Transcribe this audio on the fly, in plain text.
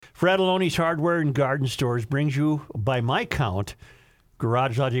Fratelloni's Hardware and Garden Stores brings you, by my count,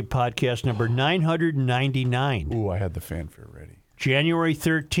 Garage Logic Podcast number 999. Ooh, I had the fanfare ready. January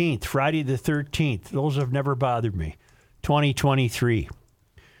 13th, Friday the 13th. Those have never bothered me. 2023.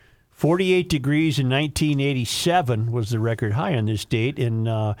 48 degrees in 1987 was the record high on this date. And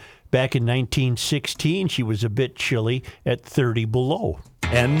back in 1916, she was a bit chilly at 30 below.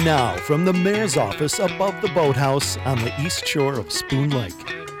 And now, from the mayor's office above the boathouse on the east shore of Spoon Lake,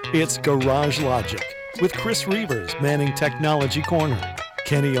 it's Garage Logic with Chris Reavers manning Technology Corner,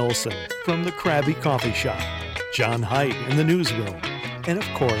 Kenny Olson from the Krabby Coffee Shop, John Haidt in the newsroom, and of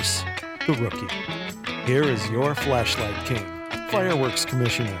course, the Rookie. Here is your flashlight king, fireworks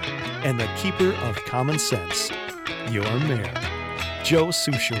commissioner, and the keeper of common sense, your mayor, Joe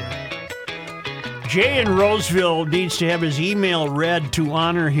Soucheray. Jay in Roseville needs to have his email read to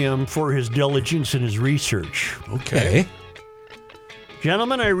honor him for his diligence in his research. Okay.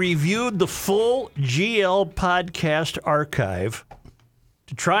 Gentlemen, I reviewed the full GL podcast archive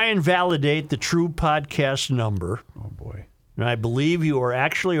to try and validate the true podcast number. Oh, boy. And I believe you are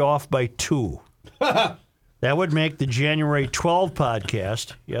actually off by 2. That would make the January 12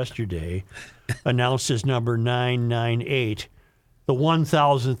 podcast, yesterday, announced as number 998, the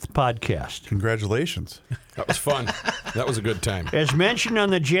 1,000th podcast. Congratulations. That was fun. That was a good time. As mentioned on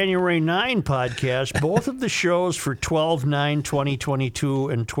the January 9 podcast, both of the shows for 12/9/2022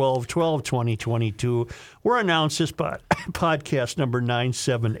 and 12/12/2022 were announced as podcast number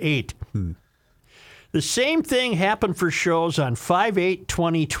 978. The same thing happened for shows on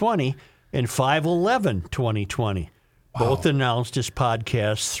 5/8/2020 and 5/11/2020, both announced as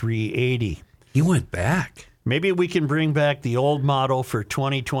podcast 380. He went back. Maybe we can bring back the old motto for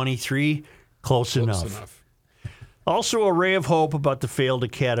 2023, close enough. Also, a ray of hope about the failed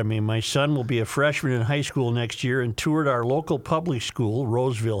academy. My son will be a freshman in high school next year and toured our local public school,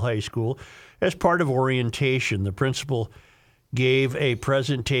 Roseville High School, as part of orientation. The principal gave a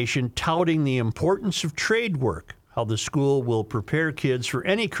presentation touting the importance of trade work, how the school will prepare kids for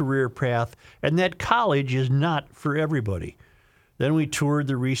any career path, and that college is not for everybody. Then we toured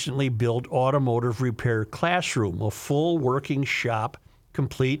the recently built automotive repair classroom, a full working shop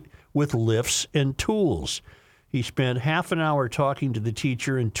complete with lifts and tools. He spent half an hour talking to the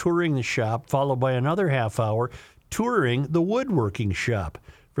teacher and touring the shop, followed by another half hour touring the woodworking shop.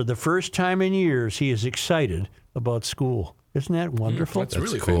 For the first time in years, he is excited about school. Isn't that wonderful? That's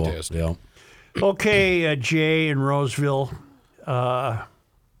really cool. fantastic. Yeah. Okay, Jay in Roseville, there's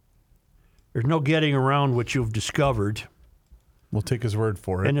no getting around what you've discovered. We'll take his word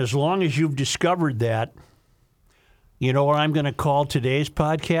for it. And as long as you've discovered that, you know what I'm going to call today's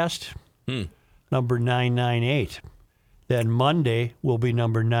podcast? Number 998. Then Monday will be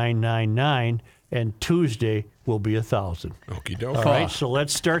number 999, and Tuesday will be 1,000. Okie doke. All right, so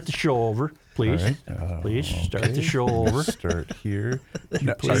let's start the show over, please. All right. Please start the show over. Start here.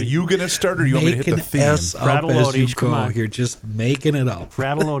 Now, are you going to start, or do you want me to hit Make the an theme? S up as you Fratelloni's, come go. on. You're just making it up.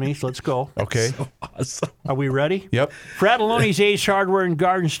 Fratelloni's, let's go. Okay. Awesome. Are we ready? Yep. Fratelloni's Ace Hardware and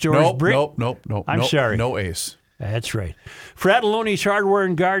Garden Stores. Nope. I'm sorry. No ace. That's right. Fratelloni's Hardware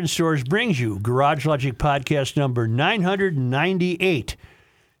and Garden Stores brings you Garage Logic Podcast number 998,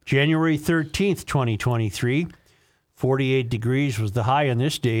 January 13th, 2023. 48 degrees was the high on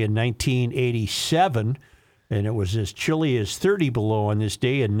this day in 1987, and it was as chilly as 30 below on this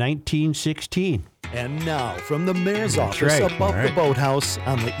day in 1916. And now, from the mayor's office right. above the boathouse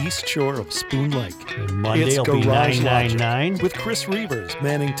on the east shore of Spoon Lake, And Monday it's will be Garage 999. Logic with Chris Reavers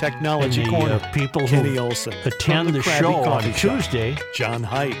manning Technology And the, Corner, people who Kenny Olson attend from the Krabby show on Coffee Shop, Tuesday John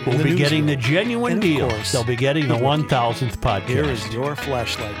Haidt will in the be getting the newsroom. genuine And of deal. course, They'll be getting the the Rookie. 1,000th podcast. Here is your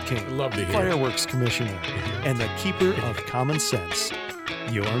flashlight king, Love to hear it. fireworks commissioner, and the keeper of common sense,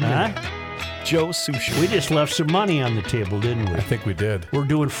 your Huh? mayor, Joe Soucheray. We just left some money on the table, didn't we? I think we did. We're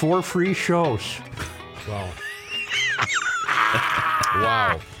doing 4 free shows. Wow.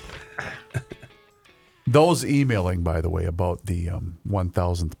 Wow. Those emailing, by the way, about the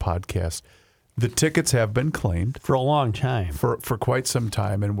 1,000th podcast, the tickets have been claimed For a long time. for quite some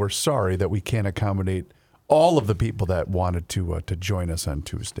time, and we're sorry that we can't accommodate all of the people that wanted to join us on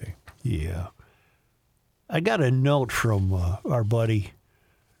Tuesday. Yeah. I got a note from our buddy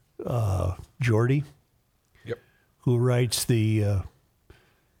Jordy, Yep. who writes the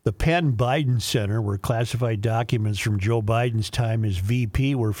Penn Biden Center, where classified documents from Joe Biden's time as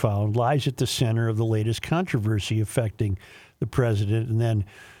VP were found, lies at the center of the latest controversy affecting the president. And then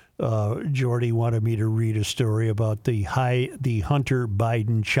Jordy wanted me to read a story about the Hunter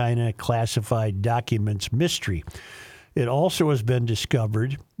Biden China classified documents mystery. It also has been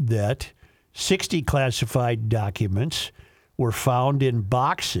discovered that 60 classified documents were found in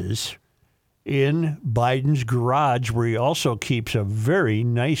boxes in Biden's garage, where he also keeps a very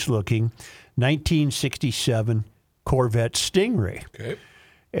nice-looking 1967 Corvette Stingray. Okay.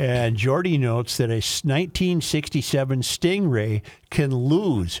 And Jordy notes that a 1967 Stingray can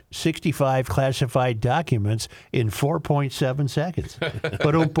lose 65 classified documents in 4.7 seconds.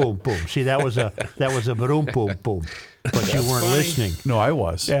 Ba-dum, boom, boom. See, that was a ba-dum, boom, boom. But you weren't listening. No, I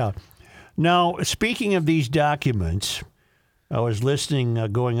was. Yeah. Now, speaking of these documents, I was listening,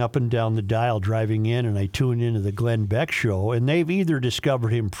 going up and down the dial, driving in, and I tuned into the Glenn Beck show, and they've either discovered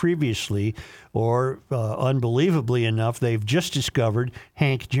him previously or, unbelievably enough, they've just discovered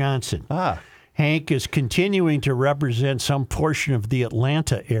Hank Johnson. Hank is continuing to represent some portion of the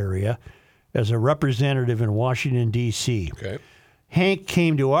Atlanta area as a representative in Washington, D.C. Okay. Hank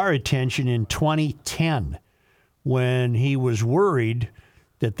came to our attention in 2010 when he was worried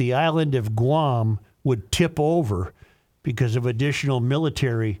that the island of Guam would tip over because of additional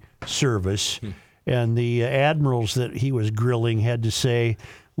military service. And the admirals that he was grilling had to say,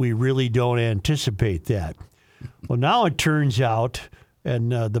 we really don't anticipate that. Well, now it turns out,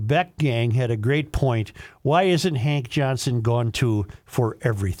 and the Beck gang had a great point, why isn't Hank Johnson gone to for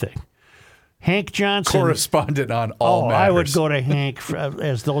everything? Hank Johnson... Correspondent on all matters. I would go to Hank,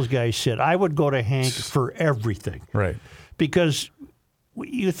 as those guys said, I would go to Hank for everything. Right. Because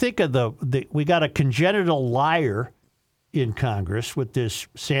you think of we got a congenital liar in Congress with this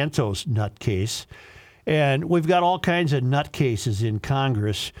Santos nutcase, and we've got all kinds of nutcases in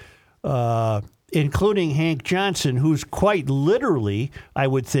Congress, including Hank Johnson, who's quite literally, I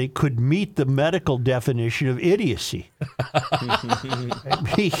would think, could meet the medical definition of idiocy.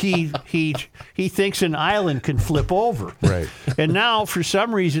 he thinks an island can flip over. Right. And now, for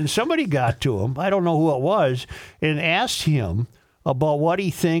some reason, somebody got to him, I don't know who it was, and asked him about what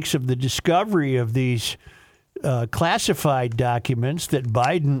he thinks of the discovery of these classified documents that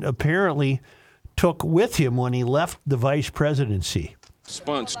Biden apparently took with him when he left the vice presidency.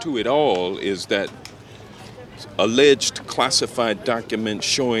 Response to it all is that alleged classified documents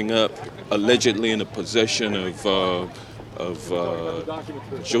showing up allegedly in the possession of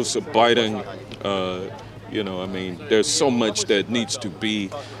Joseph Biden. There's so much that needs to be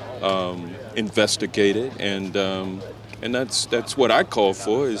investigated, and that's what I call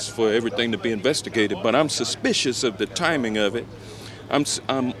for, is for everything to be investigated. But I'm suspicious of the timing of it.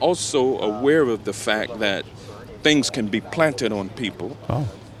 I'm also aware of the fact that things can be planted on people. Oh.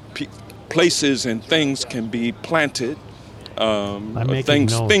 Places and things can be planted.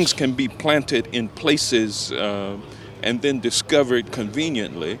 Things can be planted in places and then discovered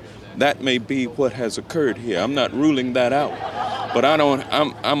conveniently. That may be what has occurred here. I'm not ruling that out, but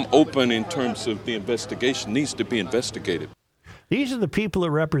I'm open in terms of the investigation. Needs to be investigated. These are the people that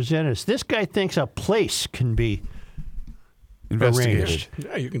represent us. This guy thinks a place can be Investigated. arranged.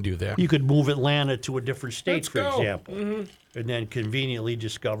 Yeah, you can do that. You could move Atlanta to a different state, Let's for go. example, and then conveniently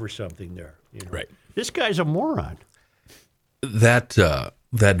discover something there. You know? Right. This guy's a moron. That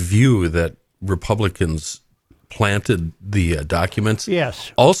view that Republicans planted the documents.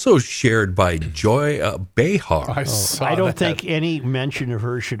 Yes. Also shared by Joy Behar. I saw I don't that. think any mention of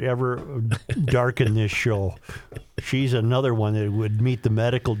her should ever darken this show. She's another one that would meet the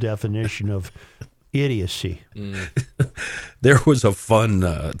medical definition of idiocy. There was a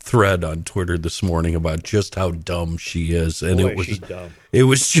fun thread on Twitter this morning about just how dumb she is, and Boy, she's dumb. it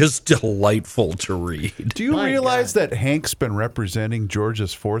was just delightful to read. Do you realize that Hank's been representing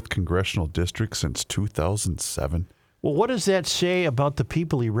Georgia's 4th congressional district since 2007? Well, what does that say about the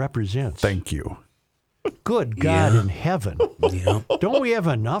people he represents? Thank you. Good God Yeah. in heaven. Yeah. Don't we have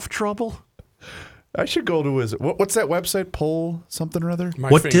enough trouble? I should go to his, what's that website? Poll something or other? My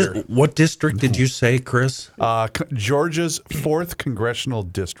What finger. what district did you say, Chris? Georgia's 4th congressional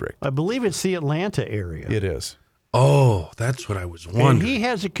district. I believe it's the Atlanta area. It is. Oh, that's what I was And wondering. he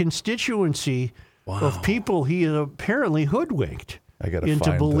has a constituency of people he has apparently hoodwinked I gotta into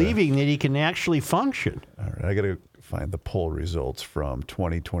find believing that he can actually function. All right, I got to find the poll results from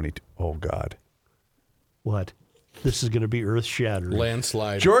 2022. Oh, God. What? This is going to be earth-shattering.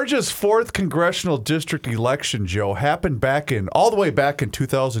 Landslide. Georgia's 4th congressional district election, Joe, happened all the way back in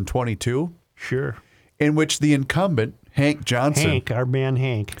 2022, Sure. in which the incumbent, Hank Johnson, Hank, our man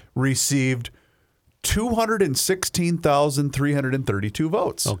Hank. received 216,332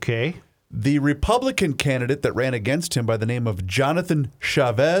 votes. Okay. The Republican candidate that ran against him by the name of Jonathan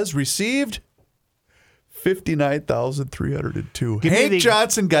Chavez received 59,302. Give me Hank the-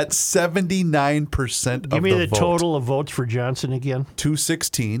 Johnson got 79% of Give me the vote. total of votes for Johnson again.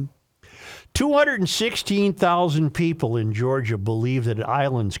 216. 216,000 people in Georgia believe that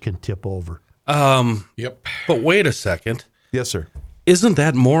islands can tip over. Yep. But wait a second. Yes, sir. Isn't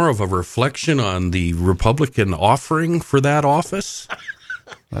that more of a reflection on the Republican offering for that office?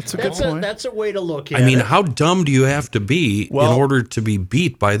 That's a good point. That's a way to look at I mean, it. how dumb do you have to be in order to be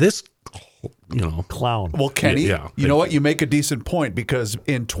beat by this, Clown. Well, Kenny, Yeah, you know what? You make a decent point because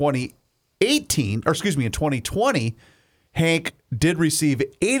in 2020, Hank did receive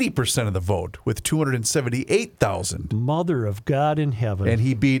 80% of the vote with 278,000. Mother of God in heaven. And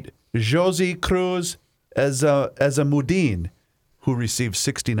he beat Josie Cruz Azamuddin, who received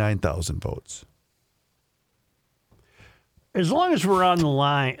 69,000 votes. As long as we're on the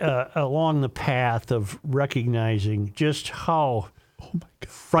line, along the path of recognizing just how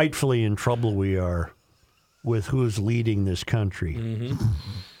frightfully in trouble we are with who's leading this country,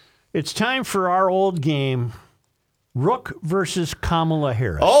 it's time for our old game, Rook versus Kamala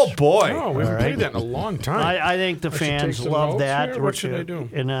Harris. Oh, boy. Oh, we haven't played that in a long time. I think the I should take fans some love notes that. here? What should I do?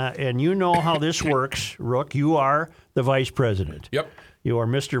 And you know how this works, Rook. You are the vice president. Yep. You are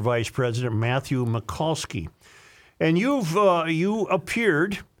Mr. Vice President Matthew Mikulski. And you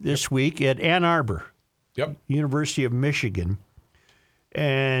appeared this week at Ann Arbor, Yep. University of Michigan,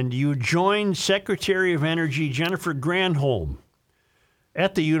 and you joined Secretary of Energy Jennifer Granholm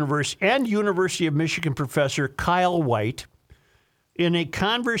at the university and University of Michigan professor Kyle White in a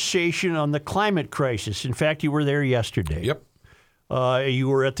conversation on the climate crisis. In fact, you were there yesterday. Yep. You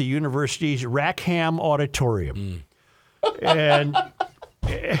were at the university's Rackham Auditorium. And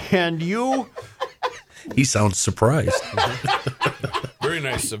you... He sounds surprised. Very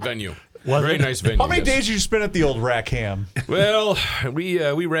nice venue. Very nice venue. How many yes. days did you spend at the old Rackham? Well, we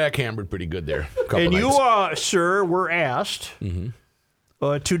rack-hammered pretty good there. A couple And nights. you, sir, were asked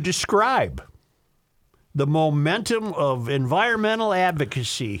to describe the momentum of environmental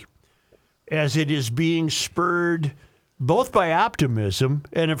advocacy as it is being spurred both by optimism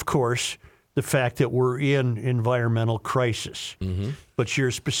and, of course, the fact that we're in environmental crisis. But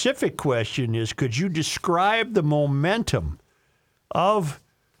your specific question is, could you describe the momentum of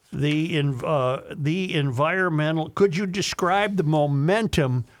the environmental? Could you describe the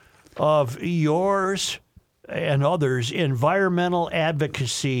momentum of yours and others' environmental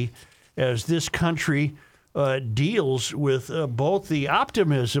advocacy as this country deals with both the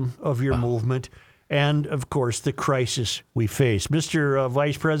optimism of your movement and, of course, the crisis we face? Mr.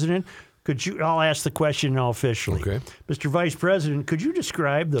 Vice President, could you? I'll ask the question now officially. Okay. Mr. Vice President, could you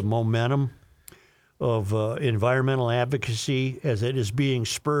describe the momentum of environmental advocacy as it is being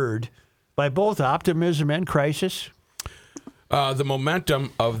spurred by both optimism and crisis? The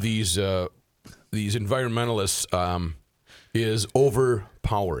momentum of these environmentalists is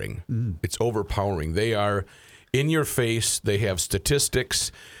overpowering. It's overpowering. They are in your face. They have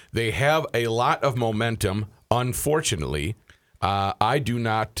statistics. They have a lot of momentum. Unfortunately, I do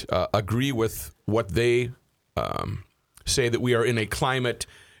not agree with what they say, that we are in a climate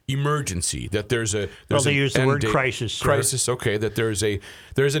emergency, that there's Well, an they use the end word date. crisis, sir. Crisis, okay, that there's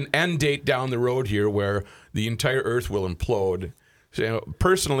an end date down the road here where the entire Earth will implode. So,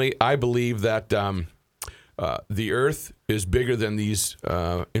 personally, I believe that the Earth is bigger than these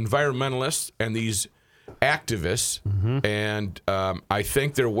environmentalists and these activists, and I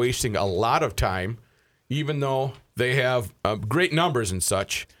think they're wasting a lot of time, even though they have great numbers and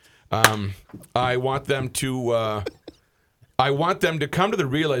such. I want them to come to the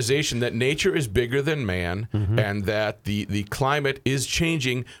realization that nature is bigger than man, and that the climate is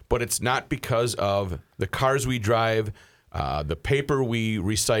changing, but it's not because of the cars we drive, the paper we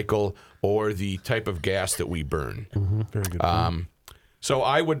recycle, or the type of gas that we burn. Very good point. So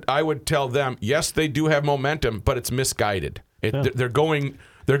I would tell them, yes, they do have momentum, but it's misguided. They're going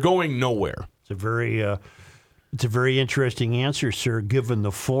nowhere. It's a very interesting answer, sir, given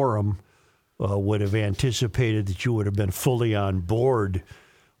the forum would have anticipated that you would have been fully on board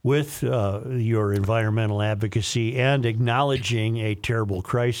with your environmental advocacy and acknowledging a terrible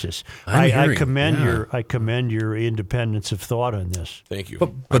crisis. I commend your independence of thought on this. Thank you.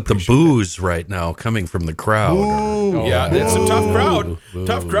 But the boos right now coming from the crowd. Yeah, it's a tough crowd.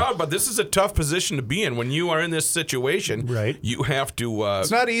 Tough crowd, but this is a tough position to be in. When you are in this situation, Right. you have to... It's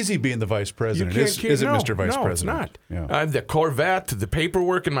not easy being the vice president, is it, no, Mr. Vice no, President? it's not. Yeah. I have the Corvette, the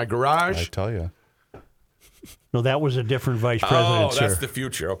paperwork in my I garage. tell you. No, that was a different vice president, Oh, sir. that's the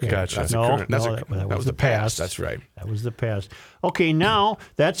future. Okay, Gotcha. That's No, current. That's no, that that was was the the past. That's right. That was the past. Okay, now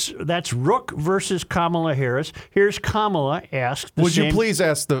that's Rook versus Kamala Harris. Here's Kamala asked the Would same, you please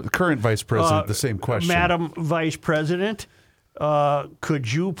ask the current vice president the same question? Madam Vice President,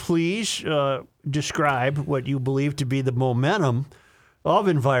 could you please describe what you believe to be the momentum of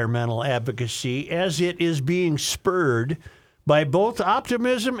environmental advocacy as it is being spurred by both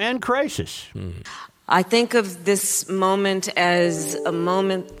optimism and crisis? I think of this moment as a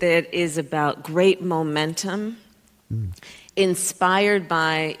moment that is about great momentum, inspired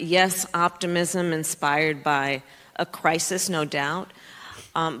by, yes, optimism, inspired by a crisis, no doubt,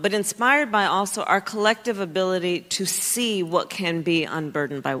 but inspired by also our collective ability to see what can be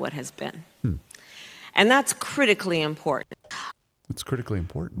unburdened by what has been. And that's critically important. It's critically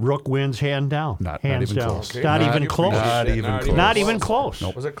important. Rook wins hand down. Not Hands even down. close. Not even close. Not even close. Not even close.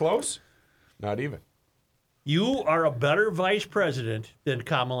 Was it close? Not even. You are a better vice president than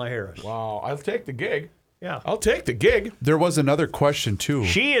Kamala Harris. Wow, I'll take the gig. Yeah. I'll take the gig. There was another question, too.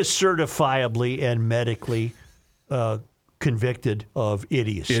 She is certifiably and medically convicted of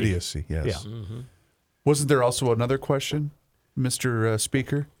idiocy. Idiocy, yes. Yeah. Wasn't there also another question, Mr.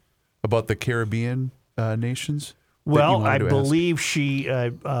 Speaker, about the Caribbean nations? that you Well, wanted I to ask? believe she.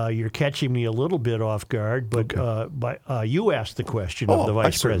 You're catching me a little bit off guard, but you asked the question of the I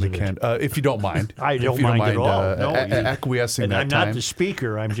vice certainly president. can. If you don't mind. I If don't you mind at all. No, acquiescing and that I'm time. not the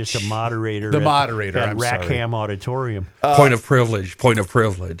speaker. I'm just a moderator. The at- moderator, at I'm sorry. Rackham Auditorium. Point of privilege. Point of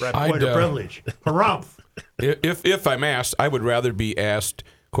privilege. Point I'd, of privilege. Harumph. If I'm asked, I would rather be asked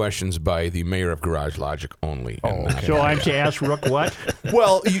questions by the mayor of Garage Logic only. So I'm to ask Rook what?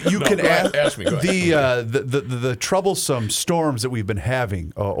 Well, you No, can go ahead. ask Ask me, go ahead. the troublesome storms that we've been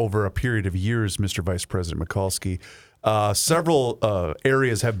having over a period of years, Mr. Vice President Mikulski. Several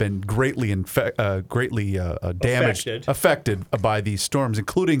areas have been greatly damaged, affected by these storms,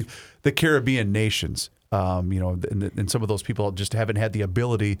 including the Caribbean nations. And some of those people just haven't had the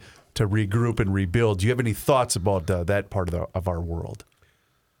ability to regroup and rebuild. Do you have any thoughts about that part of our world?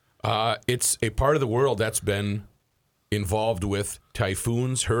 It's a part of the world that's been involved with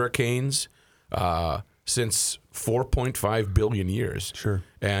typhoons, hurricanes, since 4.5 billion years. Sure.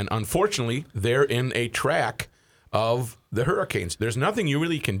 And unfortunately, they're in a track of the hurricanes. There's nothing you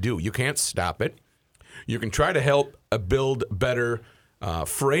really can do. You can't stop it. You can try to help build better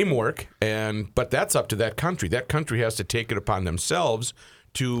framework, but that's up to that country. That country has to take it upon themselves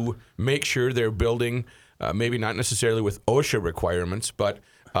to make sure they're building, maybe not necessarily with OSHA requirements, but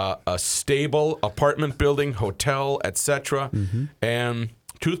a stable apartment building, hotel, etc. And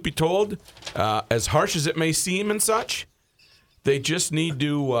truth be told, as harsh as it may seem and such, they just need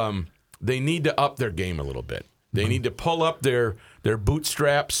to up their game a little bit. They need to pull up their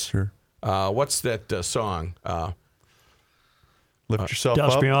bootstraps. Sure. What's that song? Lift yourself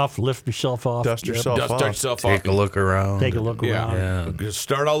Dust up. me off, lift yourself off. Dust yourself Dust off. yourself Take off. a look around. Take a look around. Yeah. Just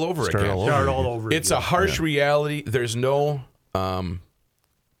start all over Start again. all over. Start all over. It's a again. harsh reality. There's no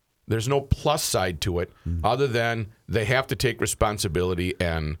plus side to it other than they have to take responsibility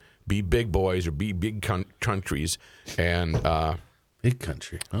and be big boys or be big countries and Big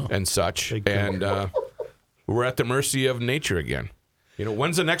country. Oh. and such. Big And we're at the mercy of nature again.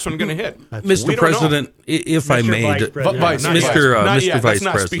 When's the next one going to hit? We Mr. don't President, if I Mr. may, Vice President. Vice- know. Mr. Not Mr. yet. Vice Let's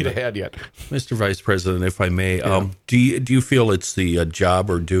not speed President. ahead yet. Mr. Vice President, if I may, do you feel it's the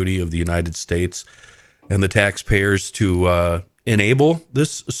job or duty of the United States and the taxpayers to enable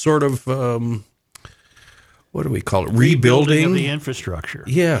this sort of what do we call it? Rebuilding of the infrastructure.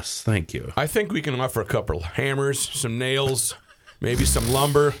 Yes, thank you. I think we can offer a couple of hammers, some nails, maybe some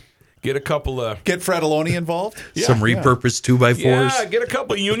lumber. Get a couple of Get Fratelloni involved? Some repurposed 2x4s. Yeah, get a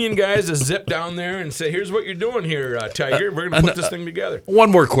couple of union guys to zip down there and say, "Here's what you're doing here, Tiger. We're going to put this thing together." One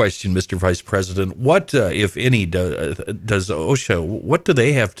more question, Mr. Vice President. What, if any, does OSHA, what do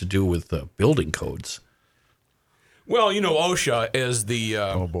they have to do with building codes? Well, OSHA is the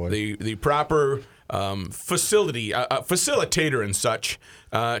boy. the proper facilitator and such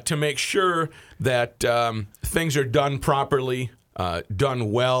to make sure that things are done properly,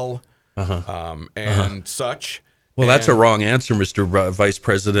 done well, and such. Well, that's a And- wrong answer, Mr. Vice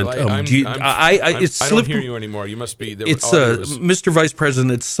President. Well, I I don't slipped. hear you anymore. You must be. It's Mr. Vice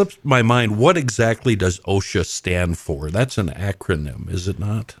President. It slipped my mind. What exactly does OSHA stand for? That's an acronym, is it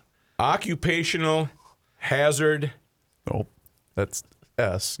not? Occupational Hazard. Oh, that's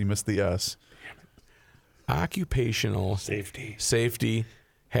S. You missed the S. Occupational Safety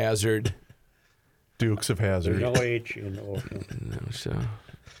Hazard. Dukes of Hazzard. No H in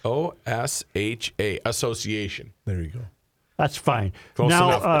OSHA Association. There you go. That's fine. Close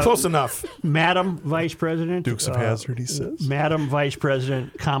now, enough. Close enough. Madam Vice President. Dukes of Hazzard, he says. Madam Vice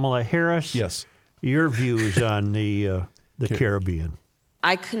President Kamala Harris. Yes. Your views on the Caribbean.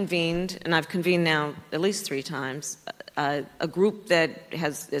 I convened, and I've convened now at least 3 times, a group that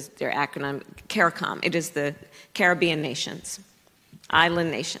has their acronym CARICOM. It is the Caribbean nations, island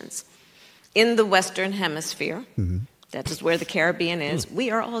nations. In the Western Hemisphere, that is where the Caribbean is.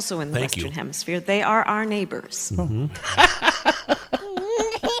 We are also in the Thank Western you. Hemisphere. They are our neighbors.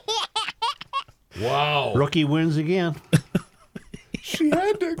 Wow. Rookie wins again. She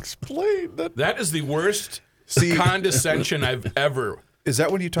had to explain that. That is the worst condescension I've ever. Is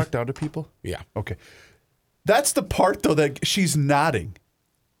that when you talk down to people? Yeah. Okay. That's the part, though, that she's nodding.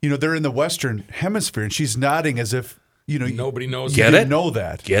 You know, they're in the Western Hemisphere, and she's nodding as if, you know, Nobody knows. Get didn't it? know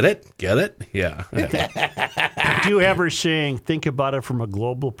that. Get it? Get it? Yeah. Do you ever saying, think about it from a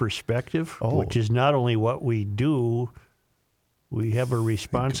global perspective, which is not only what we do, we have a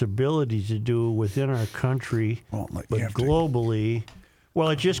responsibility to do within our country, Well, but you have to- globally. Well,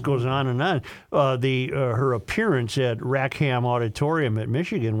 it just goes on and on. Her appearance at Rackham Auditorium at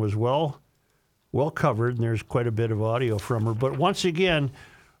Michigan was well covered, and there's quite a bit of audio from her. But once again,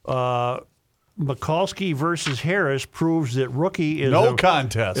 Mikulski versus Harris proves that Rookie is No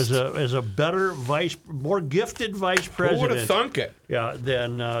contest. is a better more gifted vice Who would have president. thunk it? Yeah,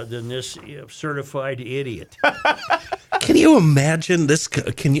 than this certified idiot. Can you imagine this?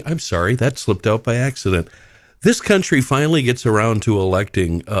 I'm sorry, that slipped out by accident. This country finally gets around to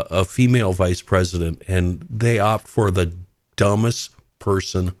electing a female vice president, and they opt for the dumbest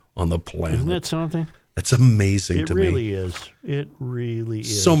person on the planet. Isn't that something? That's amazing It to me. really is. It really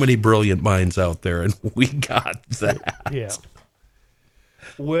is. So many brilliant minds out there, and we got that. Yeah.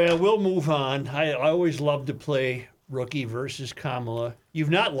 Well, we'll move on. I always love to play Rookie versus Kamala.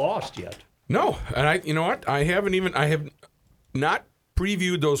 You've not lost yet. No, and you know what? I have not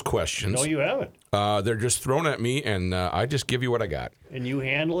previewed those questions. No, you haven't. They're just thrown at me, and I just give you what I got. And you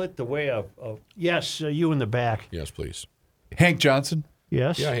handle it the way of yes, you in the back. Yes, please. Hank Johnson,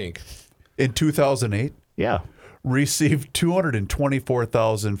 Yes. Yeah, Hank. in 2008, Yeah. received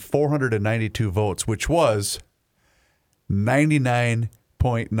 224,492 votes, which was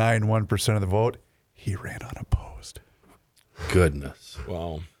 99.91% of the vote. He ran unopposed. Goodness.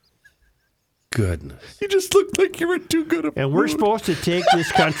 Wow. Goodness. You just looked like you were too good a And we're supposed to take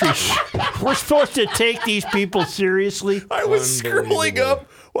this country. We're supposed to take these people seriously. I was scrolling up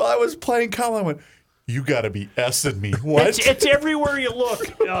while I was playing Colin. I went, you got to be S-ing me. What? It's everywhere you look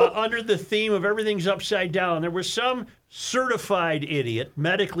under the theme of everything's upside down. There was some certified idiot,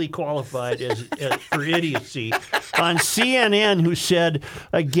 medically qualified as for idiocy, on CNN who said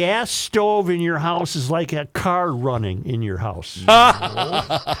a gas stove in your house is like a car running in your house.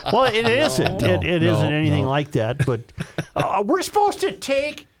 Well, it isn't. It isn't anything like that. But we're supposed to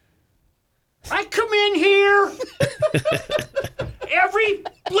take. I come in here every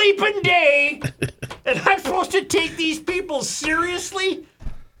bleeping day, and I'm supposed to take these people seriously?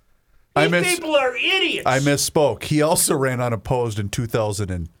 These people are idiots. I misspoke. He also ran unopposed in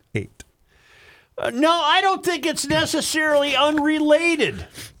 2008. No, I don't think it's necessarily unrelated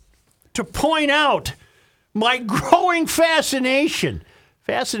to point out my growing fascination.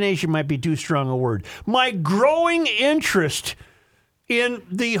 Fascination might be too strong a word. My growing interest in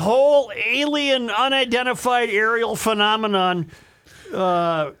the whole alien unidentified aerial phenomenon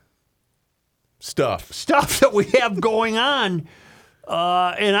Stuff. that we have going on.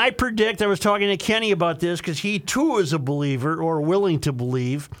 And I predict, I was talking to Kenny about this because he too is a believer or willing to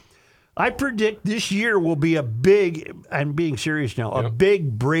believe. I predict this year will be a big, I'm being serious now, a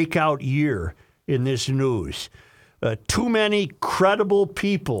big breakout year in this news. Too many credible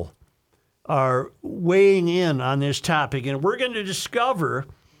people are weighing in on this topic, and we're going to discover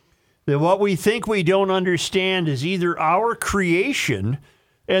that what we think we don't understand is either our creation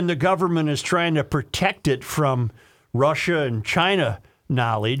and the government is trying to protect it from Russia and China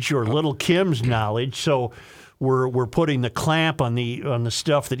knowledge or Little Kim's knowledge. So we're putting the clamp on the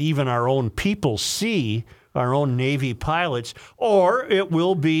stuff that even our own people see, our own Navy pilots, or it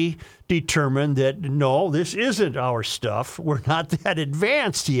will be determined that no, this isn't our stuff. We're not that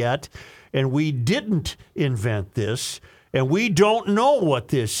advanced yet, and we didn't invent this, and we don't know what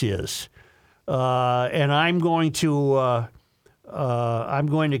this is. And I'm going to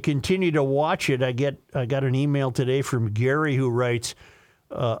continue to watch it. I got an email today from Gary who writes,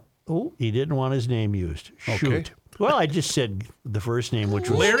 he didn't want his name used. Shoot. Okay. Well, I just said the first name, which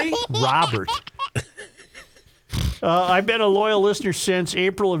was Larry Robert. I've been a loyal listener since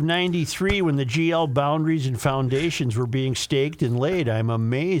April of '93 when the GL boundaries and foundations were being staked and laid. I'm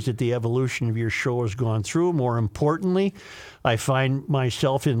amazed at the evolution of your show has gone through. More importantly, I find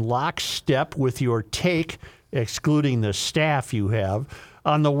myself in lockstep with your take, excluding the staff you have,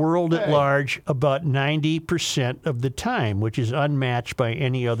 on the world at large about 90% of the time, which is unmatched by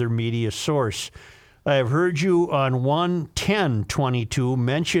any other media source. I have heard you on 11022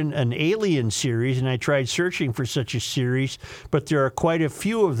 mention an Alien series, and I tried searching for such a series, but there are quite a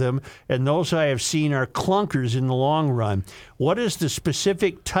few of them, and those I have seen are clunkers in the long run. What is the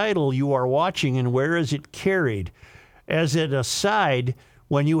specific title you are watching, and where is it carried? As an aside,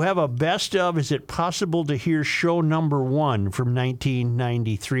 When you have a best of, is it possible to hear show number 1 from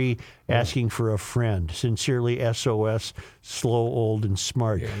 1993, asking for a friend? Sincerely, SOS, slow, old, and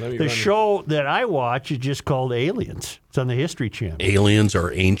smart. The show that I watch is just called Aliens. It's on the History Channel. Aliens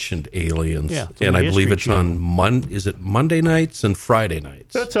are ancient aliens. Yeah, and I believe it's Channel. on is it Monday nights and Friday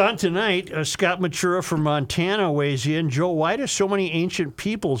nights? That's on tonight. Scott Matura from Montana weighs in. Joe, why do so many ancient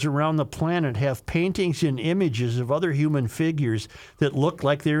peoples around the planet have paintings and images of other human figures that look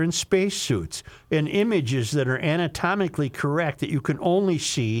like they're in spacesuits, and images that are anatomically correct that you can only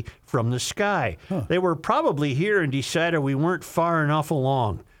see from the sky? They were probably here and decided we weren't far enough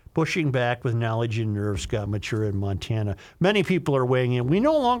along. Pushing back with knowledge and nerve, Scott Matura in Montana. Many people are weighing in. We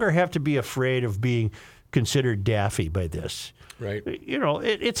no longer have to be afraid of being considered daffy by this. Right. You know,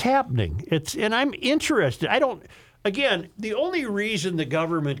 it's happening. And I'm interested. Again, the only reason the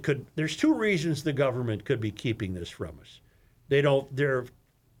government there's 2 reasons the government could be keeping this from us. We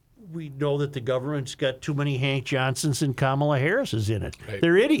know that the government's got too many Hank Johnsons and Kamala Harrises in it. Right.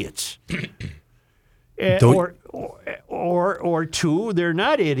 They're idiots. Or 2, they're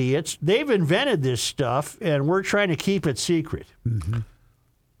not idiots. They've invented this stuff, and we're trying to keep it secret. Mm-hmm.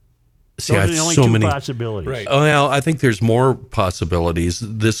 See, Those are the only so 2 many possibilities. Right. Well, I think there's more possibilities.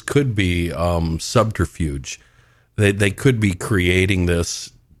 This could be subterfuge. They could be creating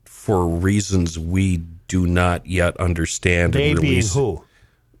this for reasons we do not yet understand. They and being release. who?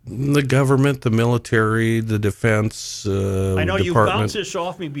 The government, the military, the defense I know you department. bounced this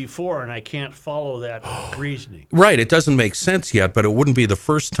off me before, and I can't follow that reasoning. Right. It doesn't make sense yet, but it wouldn't be the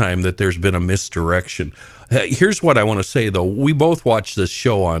first time that there's been a misdirection. Here's what I want to say, though. We both watch this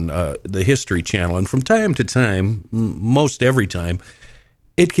show on the History Channel, and from time to time, most every time,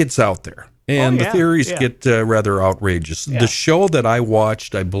 it gets out there. And the theories get rather outrageous. Yeah. The show that I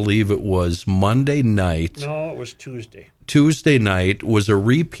watched, I believe it was Monday night. No, it was Tuesday. Tuesday night was a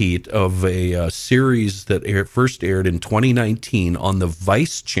repeat of a series that first aired in 2019 on the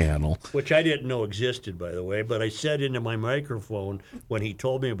Vice channel. Which I didn't know existed, by the way, but I said into my microphone when he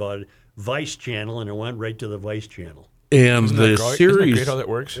told me about it, Vice channel, and it went right to the Vice channel. And Isn't the that great? series, Isn't that great how that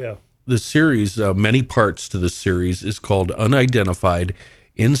works? Yeah. the series, many parts to the series, is called Unidentified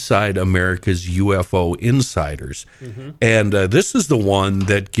Inside America's UFO Insiders. Mm-hmm. And this is the one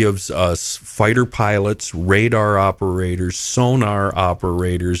that gives us fighter pilots, radar operators, sonar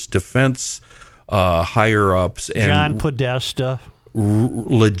operators, defense higher-ups, and John Podesta.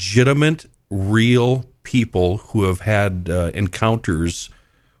 legitimate, real people who have had encounters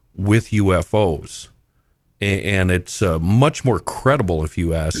with UFOs. And it's much more credible, if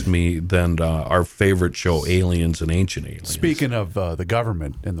you ask me, than our favorite show, Aliens and Ancient Aliens. Speaking of the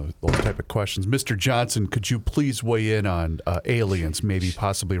government and those type of questions, Mr. Johnson, could you please weigh in on aliens maybe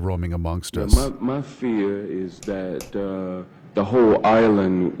possibly roaming amongst us? My fear is that the whole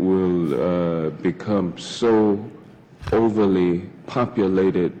island will become so overly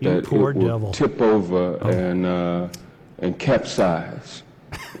populated You that poor it will devil. tip over and capsize.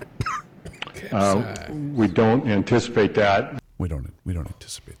 We don't anticipate that. We don't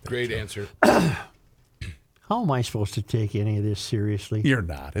anticipate that. Great answer. How am I supposed to take any of this seriously? You're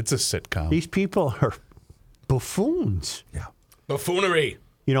not. It's a sitcom. These people are buffoons. Yeah. Buffoonery.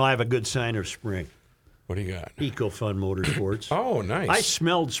 You know, I have a good sign of spring. What do you got? EcoFun Motorsports. Oh, nice. I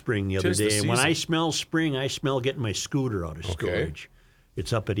smelled spring the other 'Tis the day, and when season. I smell spring, I smell getting my scooter out of Okay. storage.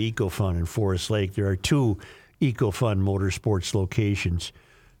 It's up at EcoFun in Forest Lake. There are 2 EcoFun Motorsports locations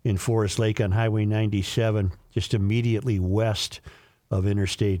in Forest Lake on Highway 97, just immediately west of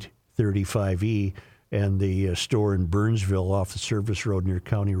Interstate 35E, and the store in Burnsville off the service road near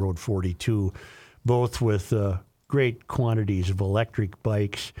County Road 42, both with great quantities of electric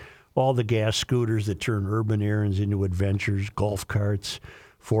bikes, all the gas scooters that turn urban errands into adventures, golf carts,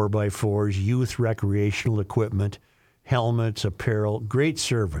 4x4s, youth recreational equipment, helmets, apparel, great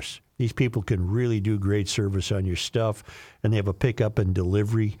service. These people can really do great service on your stuff, and they have a pickup and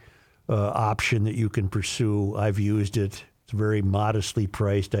delivery option that you can pursue. I've used it. It's very modestly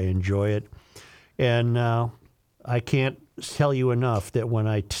priced. I enjoy it. And I can't tell you enough that when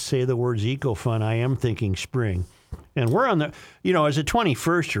I say the words EcoFun, I am thinking spring. And we're on the, as a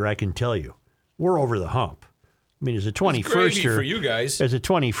 21ster, I can tell you, we're over the hump. I mean, as a It's gravy 21ster, for you guys. as a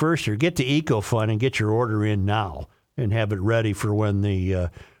 21ster, get to EcoFun and get your order in now and have it ready for when the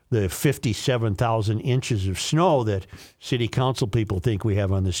 57,000 inches of snow that city council people think we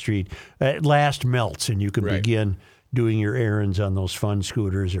have on the street at last melts, and you can Right. begin doing your errands on those fun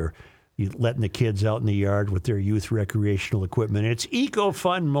scooters, or you letting the kids out in the yard with their youth recreational equipment. It's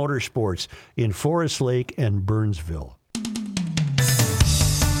EcoFun Motorsports in Forest Lake and Burnsville.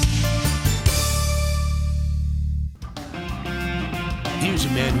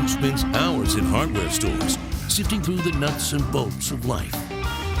 is a man who spends hours in hardware stores, sifting through the nuts and bolts of life.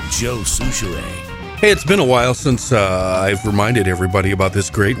 Joe Soucheray. Hey, it's been a while since I've reminded everybody about this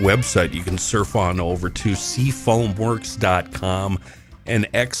great website you can surf on over to seafoamworks.com, an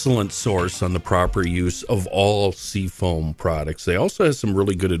excellent source on the proper use of all Seafoam products. They also have some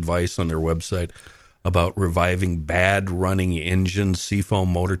really good advice on their website about reviving bad running engines.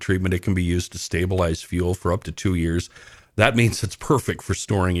 Seafoam motor treatment, it can be used to stabilize fuel for up to 2 years. That means it's perfect for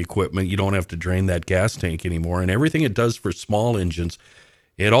storing equipment. You don't have to drain that gas tank anymore. And everything it does for small engines,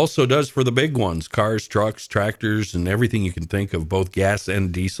 it also does for the big ones, cars, trucks, tractors, and everything you can think of, both gas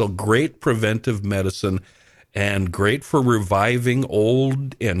and diesel. Great preventive medicine and great for reviving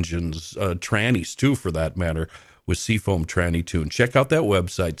old engines, trannies too, for that matter, with Seafoam Tranny Tune. Check out that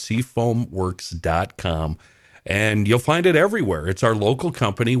website, seafoamworks.com, and you'll find it everywhere. It's our local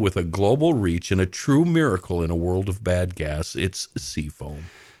company with a global reach and a true miracle in a world of bad gas. It's Seafoam.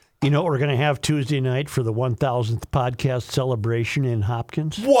 You know what we're going to have Tuesday night for the 1000th podcast celebration in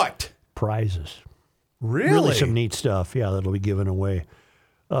Hopkins? What? Prizes. Really? Some neat stuff, yeah, that'll be given away.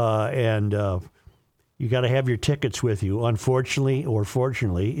 And you got to have your tickets with you. Unfortunately or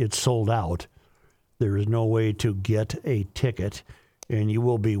fortunately, it's sold out. There is no way to get a ticket, and you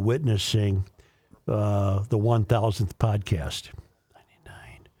will be witnessing the 1000th podcast.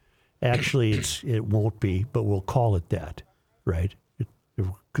 99. Actually, it won't be, but we'll call it that, right?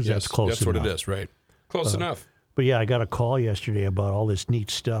 Because that's close enough. That's what it is, right? Close enough. But yeah, I got a call yesterday about all this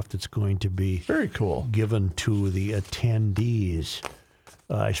neat stuff that's going to be very cool given to the attendees.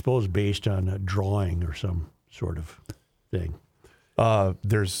 I suppose based on a drawing or some sort of thing.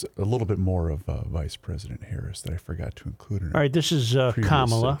 There's a little bit more of Vice President Harris that I forgot to include in All right, this is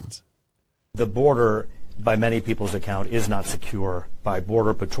Kamala. Sentence. The border, by many people's account, is not secure. By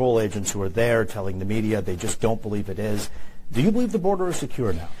Border Patrol agents who are there telling the media they just don't believe it is. Do you believe the border is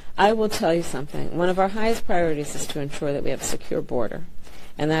secure now? I will tell you something. One of our highest priorities is to ensure that we have a secure border,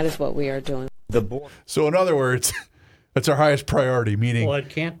 and that is what we are doing. So in other words, that's our highest priority, meaning well, it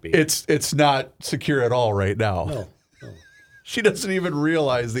can't be. It's not secure at all right now. No. She doesn't even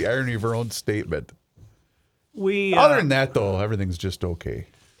realize the irony of her own statement. Other than that, though, everything's just okay.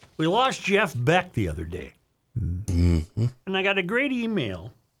 We lost Jeff Beck the other day. Mm-hmm. And I got a great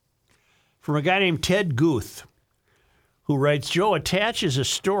email from a guy named Ted Guth, who writes, Joe attaches a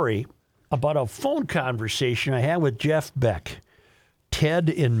story about a phone conversation I had with Jeff Beck, Ted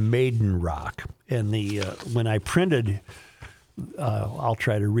in Maiden Rock. And when I printed, I'll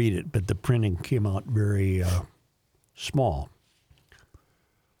try to read it, but the printing came out very small.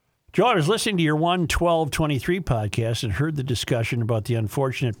 Joe, I was listening to your 1/12/23 podcast and heard the discussion about the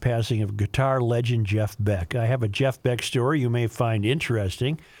unfortunate passing of guitar legend Jeff Beck. I have a Jeff Beck story you may find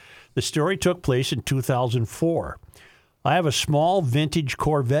interesting. The story took place in 2004. I have a small vintage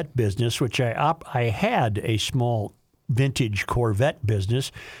Corvette business, which I had a small vintage Corvette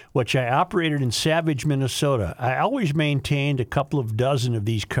business, which I operated in Savage, Minnesota. I always maintained a couple of dozen of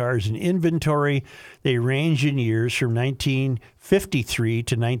these cars in inventory. They range in years from 1953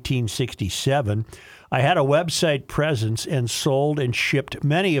 to 1967. I had a website presence and sold and shipped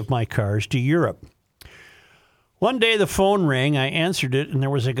many of my cars to Europe. One day the phone rang, I answered it, and there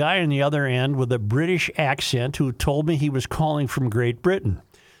was a guy on the other end with a British accent who told me he was calling from Great Britain.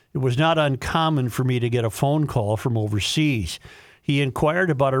 It was not uncommon for me to get a phone call from overseas. He inquired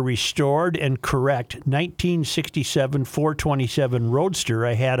about a restored and correct 1967 427 Roadster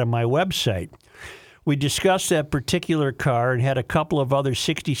I had on my website. We discussed that particular car and had a couple of other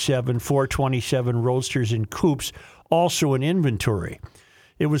 67 427 Roadsters and coupes also in inventory.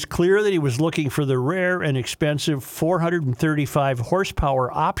 It was clear that he was looking for the rare and expensive 435 horsepower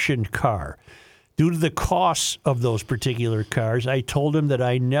optioned car. Due to the costs of those particular cars, I told him that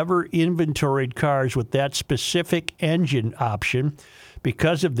I never inventoried cars with that specific engine option.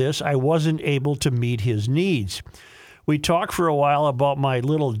 Because of this, I wasn't able to meet his needs. We talked for a while about my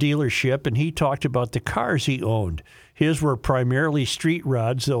little dealership, and he talked about the cars he owned. His were primarily street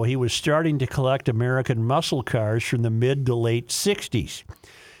rods, though he was starting to collect American muscle cars from the mid to late 60s.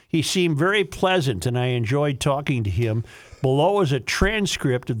 He seemed very pleasant, and I enjoyed talking to him. Below is a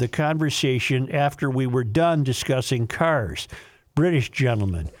transcript of the conversation after we were done discussing cars. British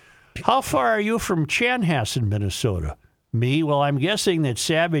gentleman. How far are you from Chanhassen, Minnesota? Me? Well, I'm guessing that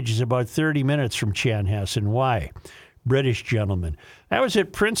Savage is about 30 minutes from Chanhassen. Why? British gentleman. I was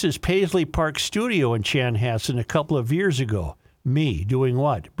at Prince's Paisley Park studio in Chanhassen a couple of years ago. Me, doing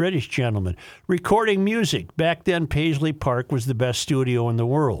what? British gentleman. Recording music. Back then, Paisley Park was the best studio in the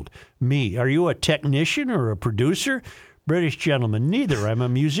world. Me, are you a technician or a producer? British gentleman. Neither. I'm a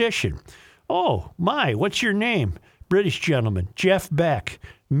musician. Oh, my, what's your name? British gentleman, Jeff Beck.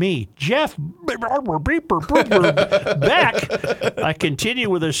 Me, Jeff Beck. I continue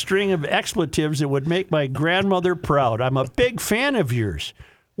with a string of expletives that would make my grandmother proud. I'm a big fan of yours.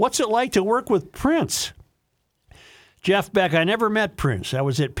 What's it like to work with Prince? Jeff Beck, I never met Prince. I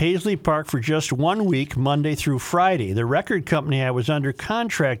was at Paisley Park for just 1 week, Monday through Friday. The record company I was under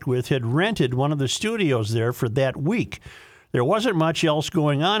contract with had rented one of the studios there for that week. There wasn't much else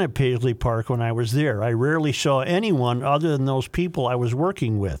going on at Paisley Park when I was there. I rarely saw anyone other than those people I was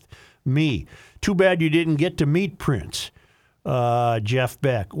working with. Me. Too bad you didn't get to meet Prince. Jeff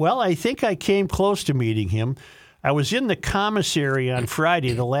Beck. Well, I think I came close to meeting him. I was in the commissary on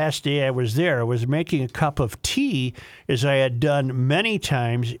Friday, the last day I was there. I was making a cup of tea, as I had done many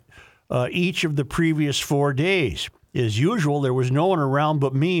times each of the previous 4 days. As usual, there was no one around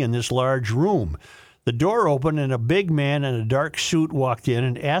but me in this large room. The door opened, and a big man in a dark suit walked in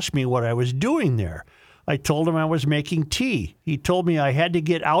and asked me what I was doing there. I told him I was making tea. He told me I had to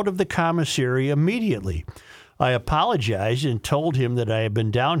get out of the commissary immediately. I apologized and told him that I had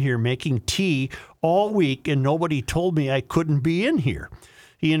been down here making tea all week and nobody told me I couldn't be in here.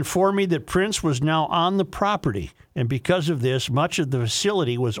 He informed me that Prince was now on the property, and because of this, much of the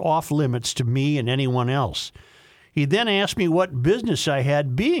facility was off limits to me and anyone else. He then asked me what business I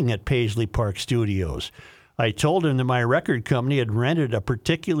had being at Paisley Park Studios. I told him that my record company had rented a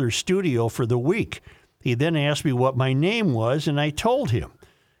particular studio for the week. He then asked me what my name was, and I told him.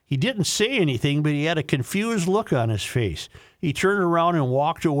 He didn't say anything, but he had a confused look on his face. He turned around and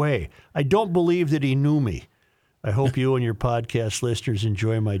walked away. I don't believe that he knew me. I hope you and your podcast listeners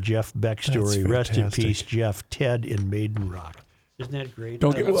enjoy my Jeff Beck story. Rest in peace, Jeff. Ted in Maiden Rock. Isn't that great?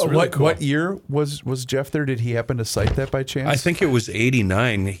 What year was Jeff there? Did he happen to cite that by chance? I think it was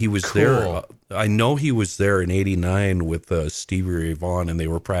 89. He was there. I know he was there in 89 with Stevie Ray Vaughan, and they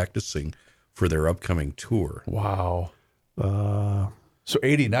were practicing for their upcoming tour. Wow. So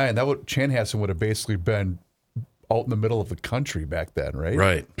 89, Chanhassen would have basically been out in the middle of the country back then, right?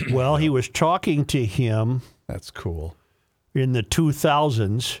 Right. Well, he was talking to him. That's cool. In the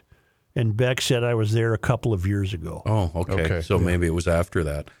 2000s. And Beck said I was there a couple of years ago. Oh, okay. So maybe it was after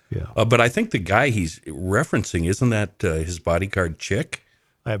that. Yeah. But I think the guy he's referencing, isn't that his bodyguard Chick?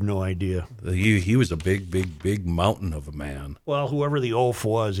 I have no idea. He was a big mountain of a man. Well, whoever the oaf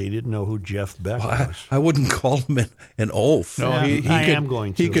was, he didn't know who Jeff Beck was. I wouldn't call him an oaf. No, I am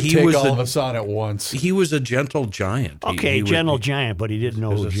going to. He could take all of us on at once. He was a gentle giant. Okay, gentle giant, but he didn't know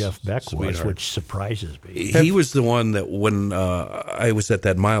who Jeff Beck was, which surprises me. He was the one that when I was at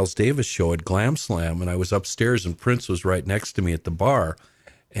that Miles Davis show at Glam Slam, and I was upstairs, and Prince was right next to me at the bar.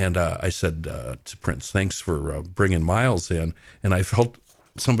 And I said to Prince, thanks for bringing Miles in. And I felt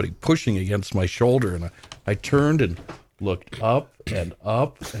somebody pushing against my shoulder, and I turned and looked up and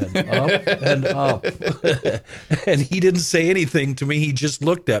up and up and up. And he didn't say anything to me. He just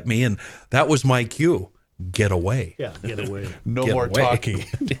looked at me, and that was my cue. Get away. Yeah, get away. No more talkie.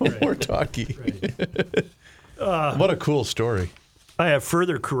 No more talkie. What a cool story. I have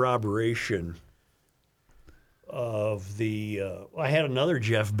further corroboration of the... I had another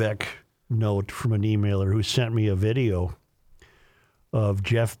Jeff Beck note from an emailer who sent me a video of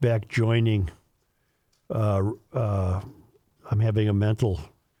Jeff Beck joining, I'm having a mental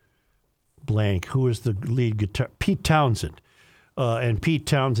blank. Who is the lead guitar? Pete Townsend. And Pete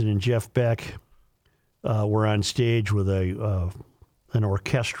Townsend and Jeff Beck were on stage with an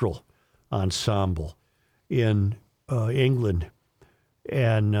orchestral ensemble in England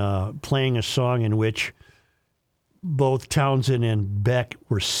and playing a song in which both Townsend and Beck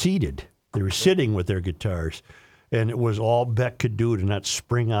were seated. They were sitting with their guitars. And it was all Beck could do to not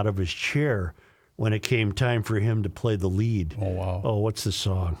spring out of his chair when it came time for him to play the lead. Oh, wow. Oh, what's the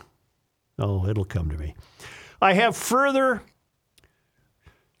song? Oh, it'll come to me. I have further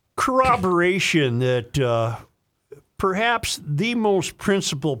corroboration that perhaps the most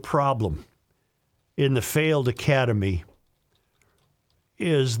principal problem in the failed academy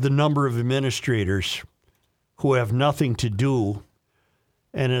is the number of administrators who have nothing to do,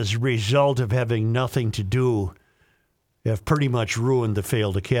 and as a result of having nothing to do, have pretty much ruined the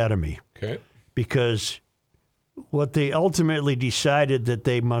failed academy. Okay. Because what they ultimately decided that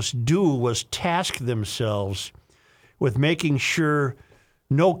they must do was task themselves with making sure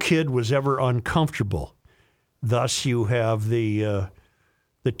no kid was ever uncomfortable. Thus, you have the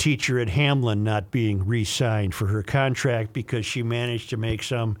teacher at Hamlin not being re-signed for her contract because she managed to make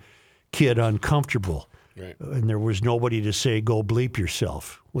some kid uncomfortable. Right. And there was nobody to say, go bleep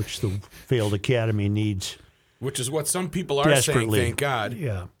yourself, which the failed academy needs. Which is what some people are desperately saying, thank God.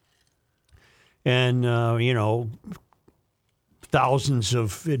 Yeah. And, thousands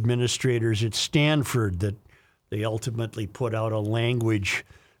of administrators at Stanford that They ultimately put out a language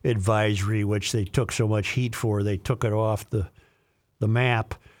advisory, which they took so much heat for. They took it off the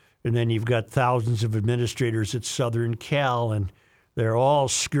map. And then you've got thousands of administrators at Southern Cal, and they're all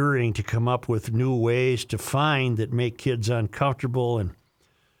scurrying to come up with new ways to find that make kids uncomfortable. And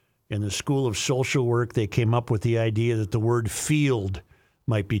in the School of Social Work, they came up with the idea that the word field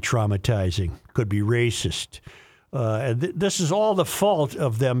might be traumatizing, could be racist. This is all the fault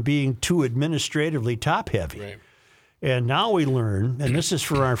of them being too administratively top-heavy. Right. And now we learn, and this is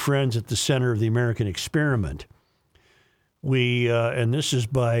for our friends at the Center of the American Experiment, and this is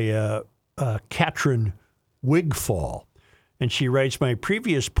by Katrin Wigfall, and she writes, my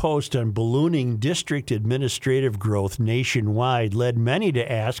previous post on ballooning district administrative growth nationwide led many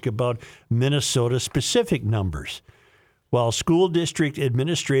to ask about Minnesota-specific numbers. While school district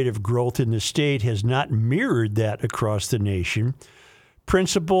administrative growth in the state has not mirrored that across the nation,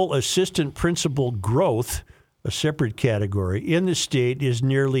 principal, assistant principal growth, a separate category, in the state is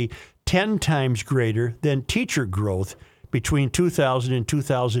nearly 10 times greater than teacher growth between 2000 and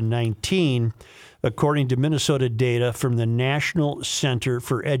 2019, according to Minnesota data from the National Center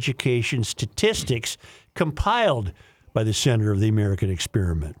for Education Statistics compiled by the Center of the American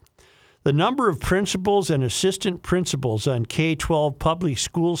Experiment. The number of principals and assistant principals on K-12 public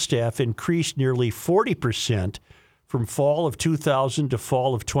school staff increased nearly 40% from fall of 2000 to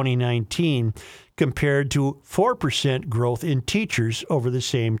fall of 2019, compared to 4% growth in teachers over the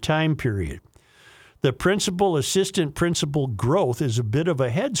same time period. The principal-assistant principal growth is a bit of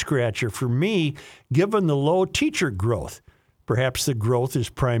a head-scratcher for me, given the low teacher growth. Perhaps the growth is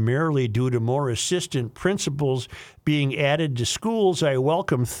primarily due to more assistant principals being added to schools. I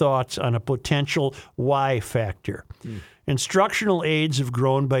welcome thoughts on a potential Y factor. Instructional aides have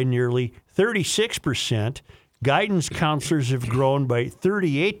grown by nearly 36%, guidance counselors have grown by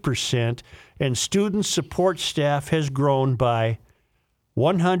 38%, and student support staff has grown by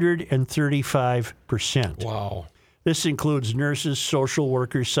 135%. Wow. This includes nurses, social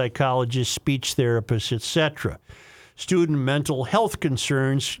workers, psychologists, speech therapists, etc. Student mental health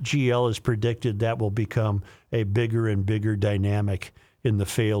concerns, GL has predicted that will become a bigger and bigger dynamic in the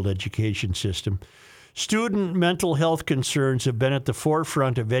failed education system. Student mental health concerns have been at the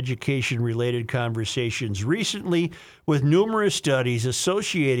forefront of education-related conversations recently, with numerous studies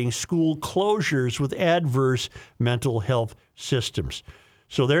associating school closures with adverse mental health systems.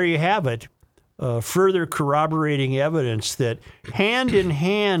 So there you have it, further corroborating evidence that hand in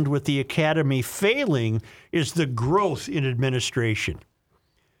hand with the academy failing is the growth in administration.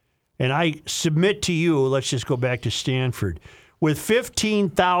 And I submit to you, let's just go back to Stanford, with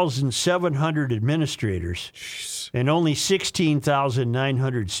 15,700 administrators and only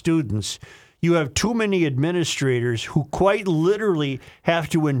 16,900 students, you have too many administrators who quite literally have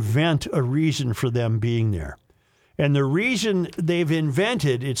to invent a reason for them being there. And the reason they've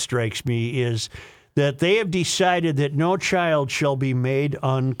invented, it strikes me, is that they have decided that no child shall be made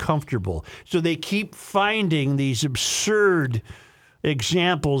uncomfortable. So they keep finding these absurd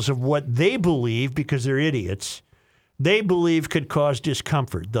examples of what they believe, because they're idiots, they believe could cause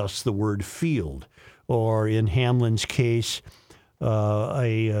discomfort, thus the word field. Or in Hamlin's case,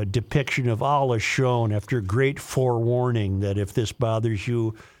 a depiction of Allah shown after great forewarning that if this bothers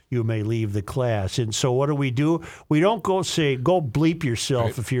you, you may leave the class. And so what do? We don't go say, go bleep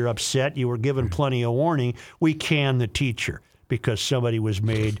yourself if you're upset. You were given plenty of warning. We can the teacher because somebody was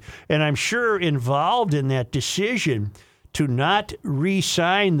made. And I'm sure involved in that decision to not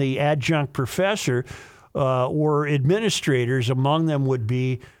re-sign the adjunct professor were administrators. Among them would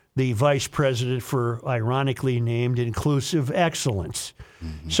be the vice president for, ironically named, Inclusive Excellence.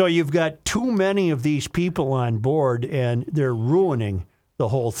 Mm-hmm. So you've got too many of these people on board, and they're ruining the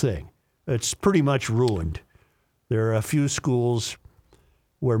whole thing. It's pretty much ruined. There are a few schools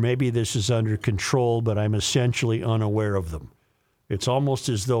where maybe this is under control, but I'm essentially unaware of them. It's almost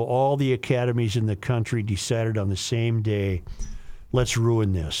as though all the academies in the country decided on the same day, let's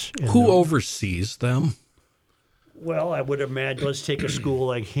ruin this. And who oversees them? Well, I would imagine, let's take a school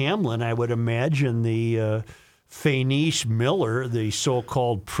like Hamlin. I would imagine the Fanice Miller, the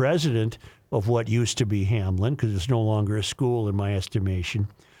so-called president of what used to be Hamlin, because it's no longer a school in my estimation,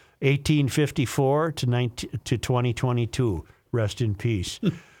 1854 to 2022, rest in peace.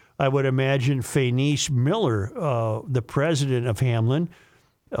 I would imagine Fanice Miller, the president of Hamlin,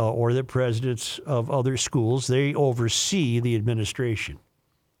 or the presidents of other schools, they oversee the administration.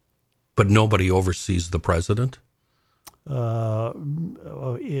 But nobody oversees the president? It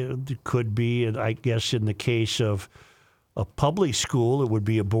could be, I guess, in the case of a public school, it would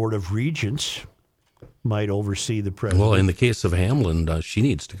be a board of regents might oversee the president. Well, in the case of Hamlin, she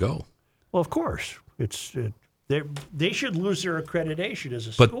needs to go. Well, of course. They should lose their accreditation as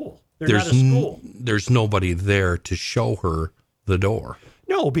a But school. They're not a school. There's nobody there to show her the door.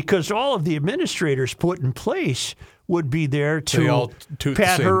 No, because all of the administrators put in place would be there to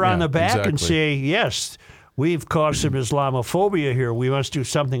pat her on the back and say, yes, we've caused some Islamophobia here. We must do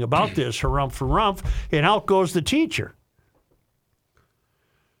something about this. Harumph, harumph. And out goes the teacher.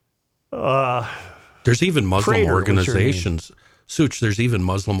 There's even Muslim organizations. Such, there's even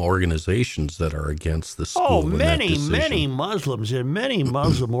Muslim organizations that are against the school. Oh, many Muslims and many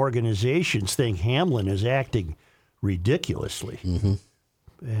Muslim organizations think Hamlin is acting ridiculously. Mm-hmm.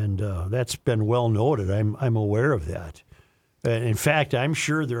 And that's been well noted. I'm aware of that. And in fact, I'm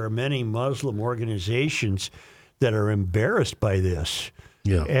sure there are many Muslim organizations that are embarrassed by this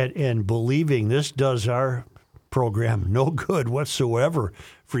and believing this does our program no good whatsoever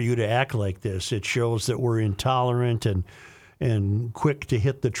for you to act like this. It shows that we're intolerant and quick to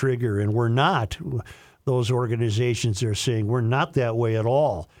hit the trigger, and we're not. Those organizations are saying we're not that way at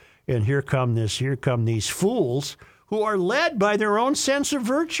all. And here come these fools who are led by their own sense of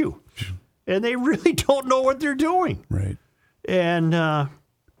virtue, and they really don't know what they're doing. Right. And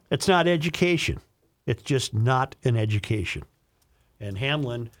it's not education. It's just not an education. And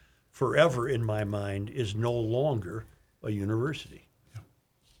Hamlin, forever in my mind, is no longer a university.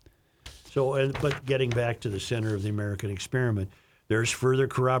 So, but getting back to the center of the American experiment, there's further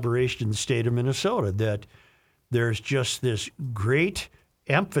corroboration in the state of Minnesota that there's just this great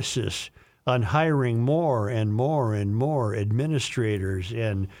emphasis on hiring more and more and more administrators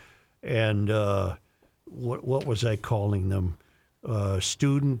and what was I calling them?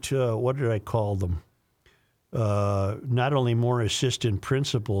 What did I call them? Not only more assistant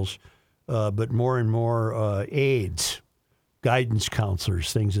principals, but more and more aides, guidance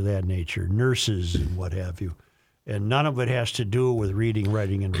counselors, things of that nature, nurses and what have you. And none of it has to do with reading,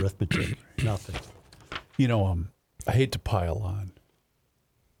 writing, and arithmetic. Nothing. You know, I hate to pile on.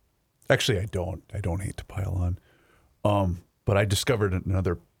 Actually, I don't. I don't hate to pile on. But I discovered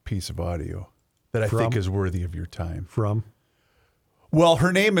another piece of audio that I think is worthy of your time. From? Well,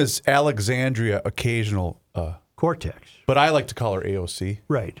 her name is Alexandria Occasional Cortex. But I like to call her AOC.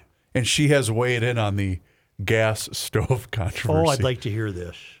 Right. And she has weighed in on the gas stove controversy. Oh, I'd like to hear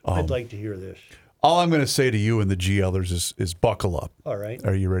this. I'd like to hear this. All I'm going to say to you and the GLers is buckle up. All right.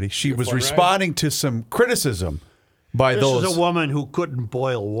 Are you ready? She was responding to some criticism by those. This is a woman who couldn't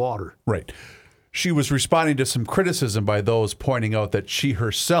boil water. Right. She was responding to some criticism by those pointing out that she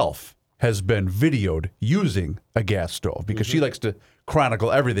herself has been videoed using a gas stove because she likes to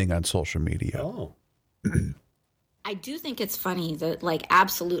chronicle everything on social media. Oh. I do think it's funny, the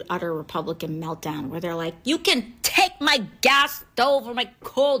absolute utter Republican meltdown where they're like, you can take my gas stove or my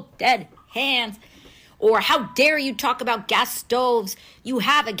cold dead hands, or how dare you talk about gas stoves? You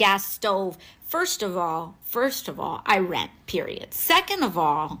have a gas stove. First of all, I rent, period. Second of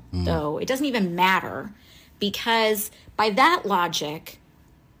all, though, it doesn't even matter because by that logic,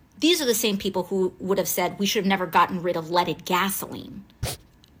 these are the same people who would have said we should have never gotten rid of leaded gasoline.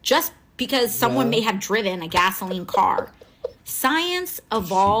 Just because someone may have driven a gasoline car. Science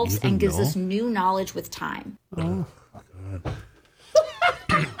evolves and gives us new knowledge with time. Oh, God.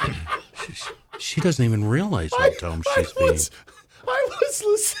 She doesn't even realize how dumb she's being. I was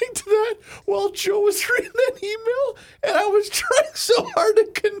listening to that while Joe was reading that email, and I was trying so hard to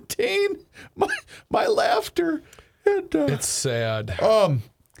contain my laughter. And, it's sad.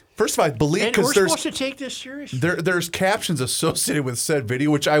 First of all, I believe and we're supposed to take this seriously. There's captions associated with said video,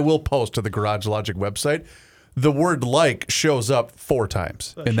 which I will post to the Garage Logic website. The word "like" shows up 4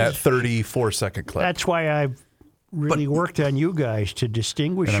 times in that 34-second clip. That's why I've really worked on you guys to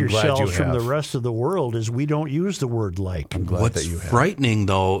distinguish yourselves from the rest of the world, is we don't use the word "like." I'm glad that you have. What's frightening,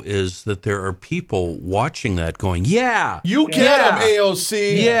 though, is that there are people watching that going, yeah. You get them,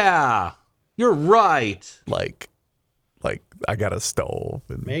 AOC. Yeah. You're right. Like I got a stove.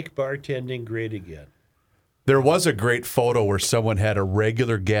 And make bartending great again. There was a great photo where someone had a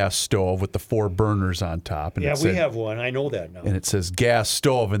regular gas stove with the 4 burners on top. And we have one. I know that now. And it says gas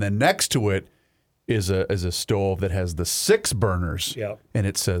stove. And then next to it is a stove that has the 6 burners. Yep. And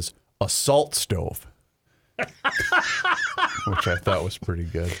it says assault stove. Which I thought was pretty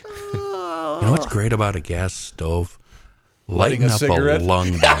good. You know what's great about a gas stove? Lighting a cigarette. A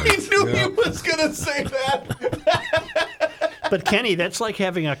lung bar. I knew he was going to say that. But Kenny, that's like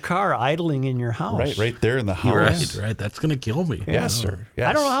having a car idling in your house. Right there in the house. Right. That's going to kill me. Yes, sir. Yes.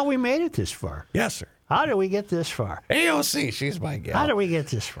 I don't know how we made it this far. Yes, sir. How did we get this far? AOC, she's my gal. How did we get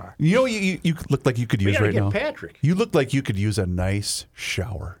this far? You know, you look like you could use right now. Patrick. You look like you could use a nice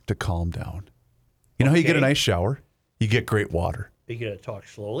shower to calm down. You know how you get a nice shower? You get great water. You got to talk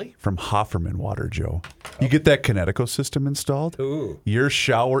slowly. From Hofferman Water, Joe. You get that Kinetico system installed, your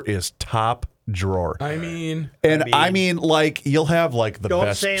shower is top drawer. I mean, like you'll have like the Don't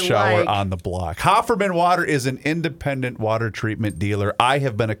best say shower like. on the block. Hofferman Water is an independent water treatment dealer. I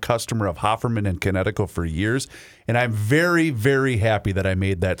have been a customer of Hofferman and Kinetico for years, and I'm very, very happy that I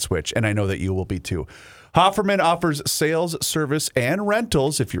made that switch, and I know that you will be too. Hofferman offers sales, service, and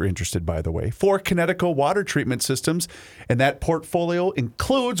rentals, if you're interested, by the way, for Kinetico water treatment systems. And that portfolio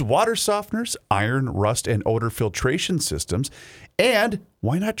includes water softeners, iron, rust, and odor filtration systems. And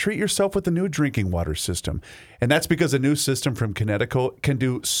why not treat yourself with a new drinking water system? And that's because a new system from Kinetico can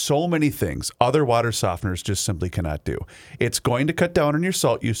do so many things other water softeners just simply cannot do. It's going to cut down on your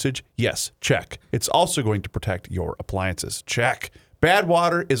salt usage. Yes, check. It's also going to protect your appliances. Check. Bad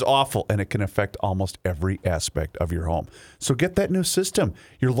water is awful, and it can affect almost every aspect of your home. So get that new system.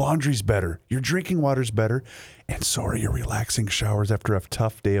 Your laundry's better, your drinking water's better, and so are your relaxing showers after a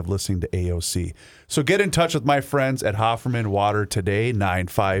tough day of listening to AOC. So get in touch with my friends at Hofferman Water today,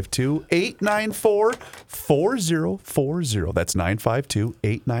 952-894-4040. That's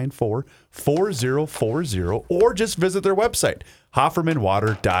 952-894-4040, or just visit their website,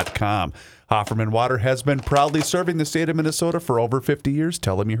 HoffermanWater.com. Hofferman Water has been proudly serving the state of Minnesota for over 50 years.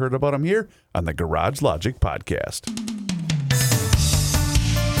 Tell them you heard about them here on the Garage Logic Podcast.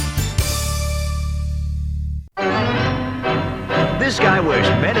 This guy wears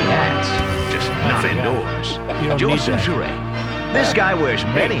many hats, just not indoors. Joe Souchere. This guy wears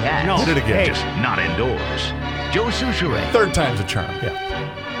many hats, Did it again. just not indoors. Joe Souchere. Third time's a charm. Yeah.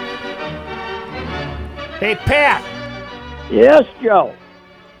 Hey, Pat. Yes, Joe.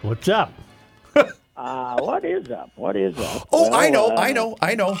 What's up? What is up? What is up? Oh, Well, I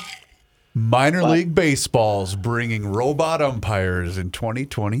know. Minor League Baseball's bringing robot umpires in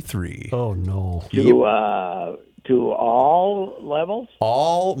 2023. Oh, no. To all levels?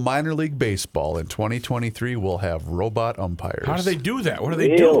 All minor league baseball in 2023 will have robot umpires. How do they do that? What do they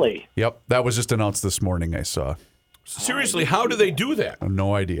Really? do? Yep, that was just announced this morning, I saw. Seriously, how do they do that? I have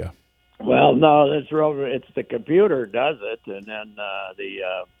no idea. Well, no, it's the computer does it, and then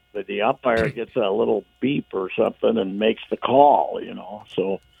the umpire gets a little beep or something and makes the call,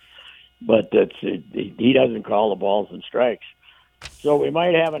 So, but he doesn't call the balls and strikes. So we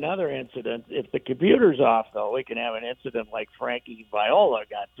might have another incident. If the computer's off, though, we can have an incident like Frankie Viola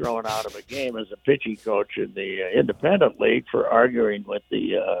got thrown out of a game as a pitching coach in the independent league for arguing with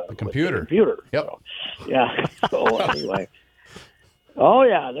the computer. With the computer. Yep. So, yeah. So anyway. Oh,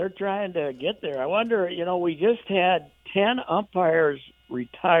 yeah, they're trying to get there. I wonder, we just had 10 umpires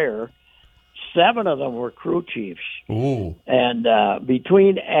retire. 7 of them were crew chiefs. Ooh. And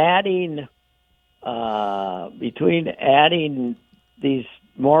between adding these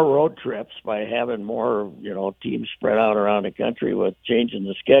more road trips by having more, teams spread out around the country with changing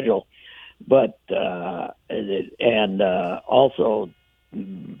the schedule, but also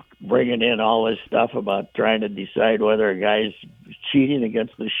bringing in all this stuff about trying to decide whether a guy's cheating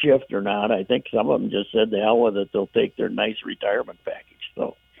against the shift or not. I think some of them just said, the hell with it, they'll take their nice retirement package.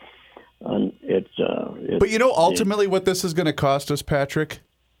 So but ultimately what this is going to cost us, Patrick?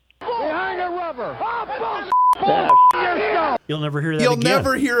 Behind the rubber. You'll never hear that You'll again.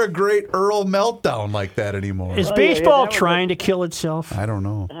 never hear a great Earl meltdown like that anymore. Is baseball trying to kill itself? I don't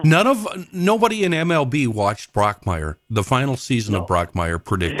know. Nobody in MLB watched Brockmire. The final season of Brockmire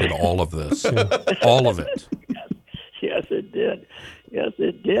predicted all of this. All of it. Yes, it did. Yes,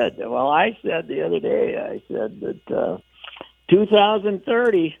 it did. Well, I said the other day, that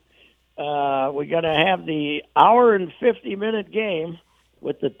 2030, we're going to have the hour and 50-minute game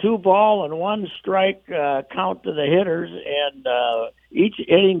with the 2-ball and 1-strike count to the hitters, and each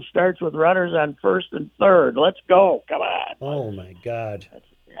inning starts with runners on first and third. Let's go! Come on! Oh my God!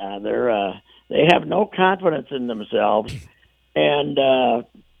 They have no confidence in themselves, and I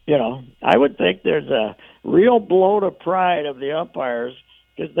would think there's a real blow to pride of the umpires,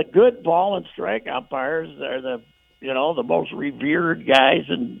 because the good ball and strike umpires are the most revered guys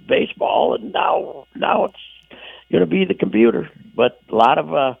in baseball, and now it's going to be the computer. But a lot of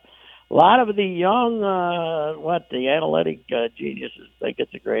the young, the analytic geniuses think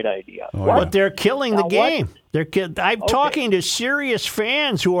it's a great idea. But they're killing the game. I'm talking to serious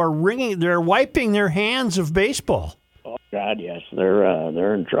fans who are they're wiping their hands of baseball. Oh God, yes,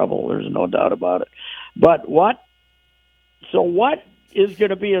 they're in trouble. There's no doubt about it. But what is going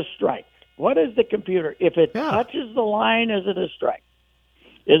to be a strike? What is the computer? If it touches the line, is it a strike?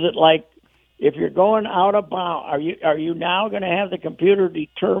 Is it like, if you're going out of bounds, are you now going to have the computer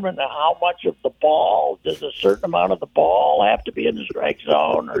determine how much of the ball? Does a certain amount of the ball have to be in the strike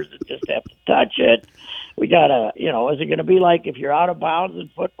zone, or does it just have to touch it? we gotta, is it going to be like if you're out of bounds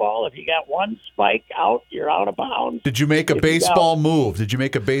in football? If you got one spike out, you're out of bounds. Did you make a baseball move? Did you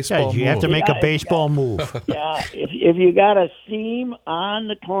make a baseball move? You have to make a baseball move. Yeah, if you got a seam on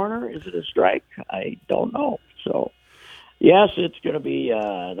the corner, is it a strike? I don't know. So, yes, it's going to be.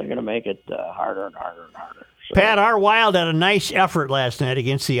 They're going to make it harder and harder and harder. So. Pat, our Wild had a nice effort last night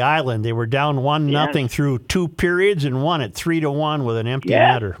against the Island. They were down 1-0 through 2 periods and won it 3-1 with an empty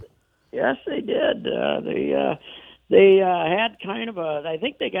netter. Yes, they did. They had kind of I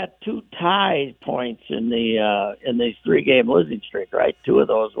think they got 2 tie points in the 3-game losing streak, right? 2 of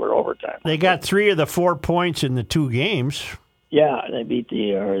those were overtime. They got 3 of the 4 points in the 2 games. Yeah, they beat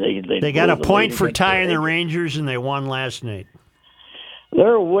they got a point for tying the Rangers, and they won last night.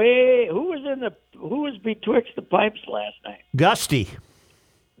 They're who was betwixt the pipes last night? Gusty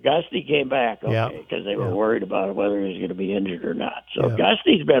came back, because they were worried about whether he was going to be injured or not. So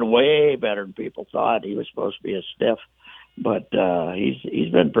Gusty's been way better than people thought. He was supposed to be a stiff, but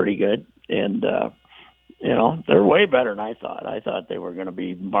he's been pretty good, and they're way better than I thought. I thought they were going to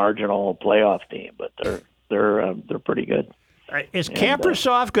be marginal playoff team, but they're pretty good. Is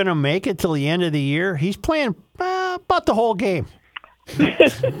Kaprizov going to make it till the end of the year? He's playing about the whole game.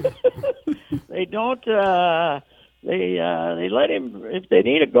 They don't. They let him, if they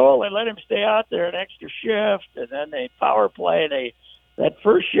need a goal, they let him stay out there an extra shift, and then they power play. That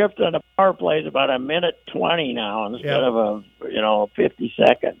first shift on the power play is about 1:20 now instead of 50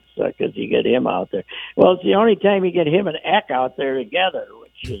 seconds because you get him out there. Well, it's the only time you get him and Eck out there together,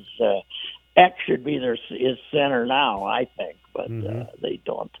 which is Eck should be his center now, I think, but they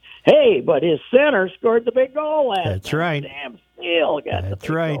don't. Hey, but his center scored the big goal last night. That's right. Sam Steele got the big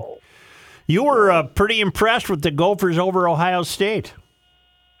goal. You were pretty impressed with the Gophers over Ohio State.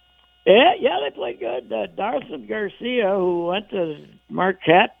 Yeah, they played good. Darson Garcia, who went to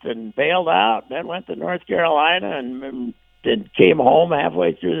Marquette and bailed out, then went to North Carolina and came home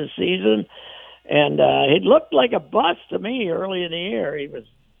halfway through the season. And he looked like a bust to me early in the year.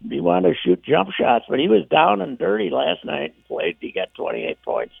 He wanted to shoot jump shots, but he was down and dirty last night. He got 28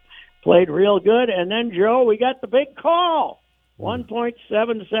 points. Played real good. And then, Joe, we got the big call.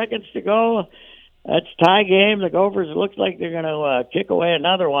 1.7 seconds to go. That's tie game. The Gophers, it looks like they're going to kick away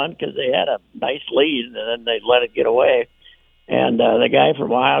another one because they had a nice lead, and then they let it get away. And the guy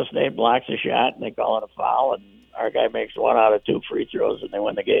from Ohio State blocks a shot, and they call it a foul, and our guy makes 1 out of 2 free throws, and they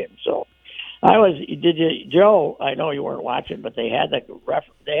win the game. So Joe, I know you weren't watching, but they had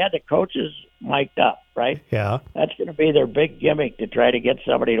the coaches mic'd up, right? Yeah. That's going to be their big gimmick to try to get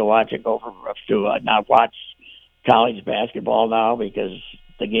somebody to watch a Gopher to not watch college basketball now because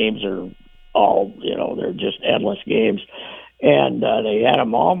the games are all, they're just endless games. And they had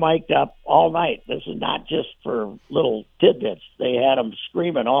them all mic'd up all night. This is not just for little tidbits. They had them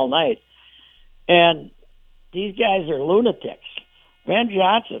screaming all night. And these guys are lunatics. Ben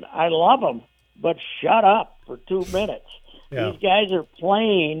Johnson, I love him, but shut up for 2 minutes. Yeah. These guys are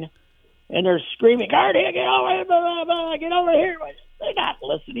playing, and they're screaming, Guardia, get over here, blah, blah, blah, get over here. They're not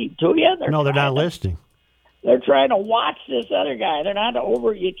listening to you. They're not listening. They're trying to watch this other guy. They're not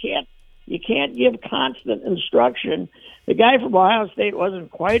over. You can't give constant instruction. The guy from Ohio State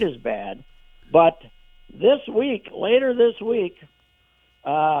wasn't quite as bad, but later this week,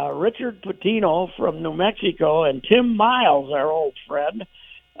 Richard Pitino from New Mexico and Tim Miles, our old friend,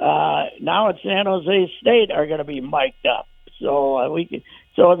 now at San Jose State, are going to be mic'd up. So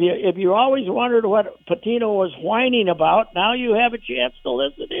if you always wondered what Pitino was whining about, now you have a chance to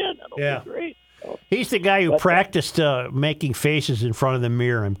listen in. It'll be great. He's the guy who practiced making faces in front of the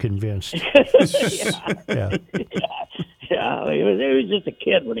mirror, I'm convinced. Yeah, he was just a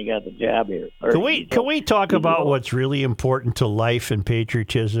kid when he got the job here. Can we talk about what's really important to life and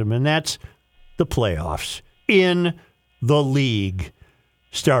patriotism, and that's the playoffs in the league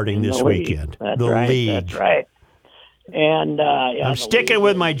starting this weekend. That's right. That's right. And I'm sticking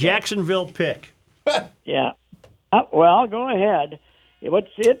with my Jacksonville pick. Yeah. Well, go ahead.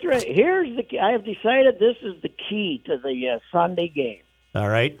 What's interesting? I have decided this is the key to the Sunday game. All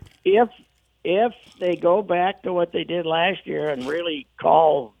right. If they go back to what they did last year and really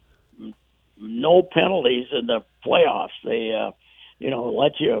call no penalties in the playoffs, they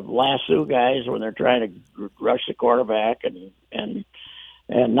let you lasso guys when they're trying to rush the quarterback and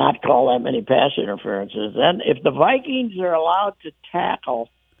not call that many pass interferences. Then if the Vikings are allowed to tackle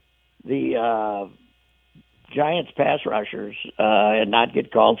the Giants pass rushers and not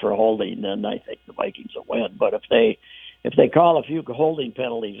get called for holding, then I think the Vikings will win. But if they call a few holding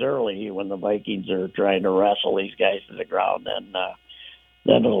penalties early when the Vikings are trying to wrestle these guys to the ground, then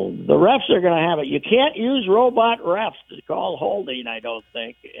the refs are going to have it. You can't use robot refs to call holding, I don't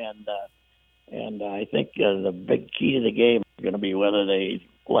think. And I think the big key to the game is going to be whether they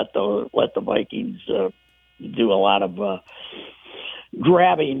let the Vikings do a lot of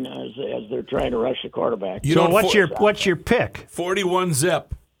grabbing as they're trying to rush the quarterback. So what's your pick?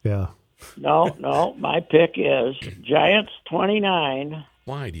 41-zip. Yeah. No. My pick is Giants 29.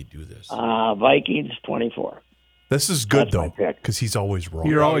 Why did he do this? Vikings 24. This is good, though, because he's always wrong.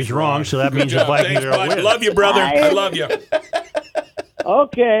 You're always wrong, so that means the Vikings are going to win. Love you, brother. I love you.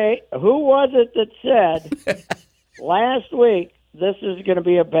 Okay, who was it that said last week this is going to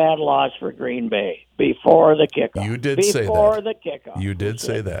be a bad loss for Green Bay before the kickoff? You did say that. Before the kickoff. You did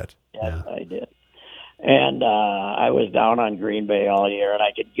say that. Yes, I did. And I was down on Green Bay all year, and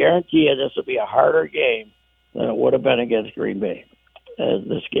I can guarantee you this will be a harder game than it would have been against Green Bay.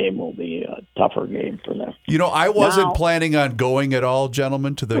 This game will be a tougher game for them. You know, I wasn't planning on going at all,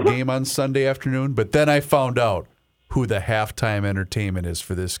 gentlemen, to the game on Sunday afternoon, but then I found out who the halftime entertainment is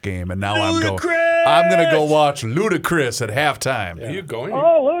for this game, and now I'm going to go watch Ludacris at halftime. Are you going?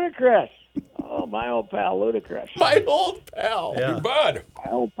 Oh, Ludacris. Oh, my old pal Ludacris. My old pal. Yeah. Your bud.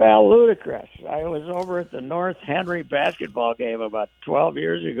 My old pal Ludacris. I was over at the North Henry basketball game about 12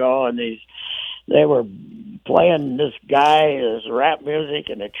 years ago, and they were playing this guy, this rap music,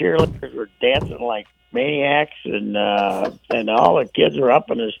 and the cheerleaders were dancing like maniacs, and all the kids were up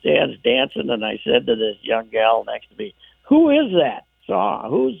in the stands dancing. And I said to this young gal next to me, "Who is that song?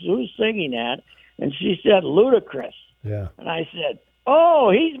 Who's singing that?" And she said, "Ludacris." Yeah. And I said,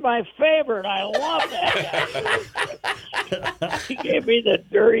 "Oh, he's my favorite. I love that guy." He gave me the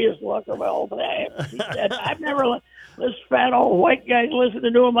dirtiest look of my whole life. He said, "I've never this fat old white guy's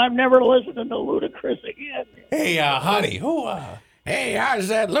listening to him. I'm never listening to Ludacris again." Hey, honey, who? Hey, how's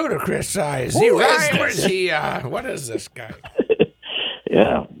that Ludacris? Is he right? Where's he? What is this guy?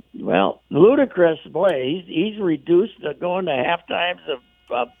 Yeah. Well, Ludacris, boy, he's reduced to going to half times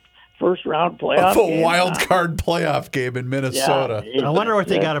of first round playoff. A wild card playoff game in Minnesota. Yeah, I wonder what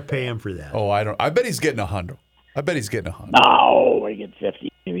they got to pay him for that. Oh, I don't. I bet he's getting $100. No, we get 50,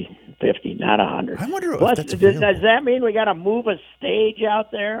 maybe 50, not 100. I wonder Plus, if that's does that mean we got to move a stage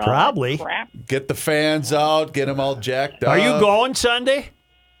out there? Probably. Crap? Get the fans out. Get them all jacked up. Are you going Sunday?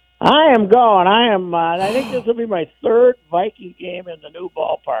 I am going. I think this will be my third Viking game in the new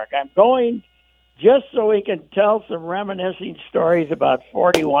ballpark. I'm going just so we can tell some reminiscing stories about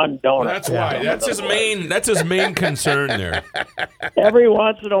 41 donuts. That's why. That's his main concern there. Every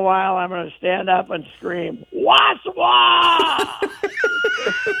once in a while, I'm going to stand up and scream, "Waswa!"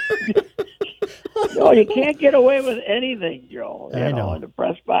 No, you can't get away with anything, Joe. You know, in the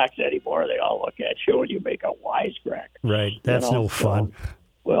press box anymore, they all look at you and you make a wisecrack. Right. That's no fun.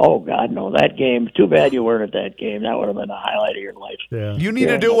 Well, oh, God, no, that game. Too bad you weren't at that game. That would have been the highlight of your life. Yeah. You need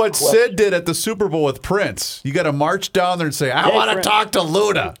to do what Sid did at the Super Bowl with Prince. You got to march down there and say, "I want to talk to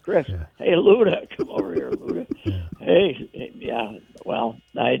Luda." Chris, hey, Luda, come over here, Luda. Hey, yeah, well,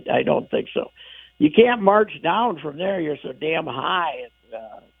 I don't think so. You can't march down from there. You're so damn high.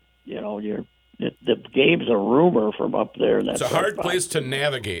 The game's a rumor from up there. It's a hard place to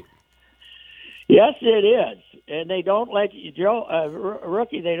navigate. Yes, it is. And they don't let you, Joe,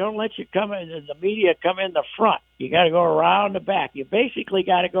 Rookie, they don't let you come in, the media come in the front. You got to go around the back. You basically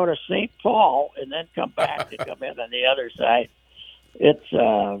got to go to St. Paul and then come back to come in on the other side. It's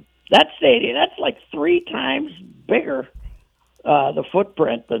that stadium, that's like 3 times bigger, the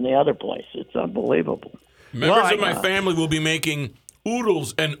footprint than the other place. It's unbelievable. Members of my family will be making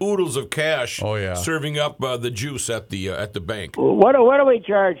oodles and oodles of cash. Oh yeah, serving up the juice at the bank. What do we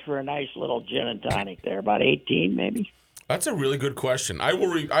charge for a nice little gin and tonic there? About 18, maybe. That's a really good question. I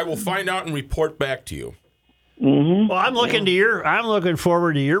will find out and report back to you. Mm-hmm. Well, I'm looking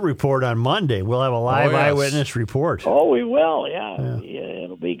forward to your report on Monday. We'll have a live eyewitness report. Oh, we will. Yeah,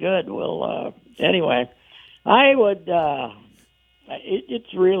 it'll be good. We'll anyway. I would.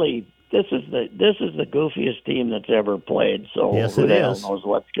 It's really. This is the goofiest team that's ever played. So yes, who the hell knows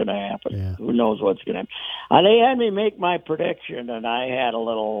what's going to happen? Yeah. Who knows what's going to happen? They had me make my prediction, and I had a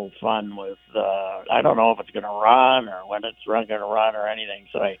little fun with. I don't know if it's going to run or when it's going to run or anything.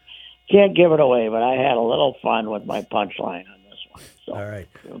 So I can't give it away. But I had a little fun with my punchline on this one. So, all right,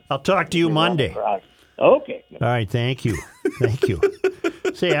 I'll talk to you Monday. Okay. All right. Thank you. Thank you.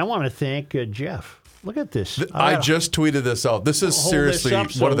 Say, I want to thank Jeff. Look at this. I just tweeted this out. This is seriously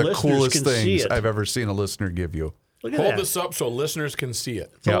one of the coolest things I've ever seen a listener give you. Look at Hold that. this up so listeners can see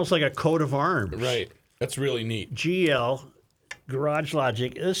it. It's almost like a coat of arms. Right. That's really neat. GL, Garage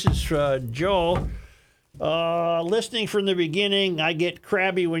Logic. This is Joe. Listening from the beginning, I get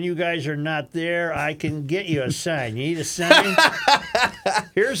crabby when you guys are not there. I can get you a sign. You need a sign?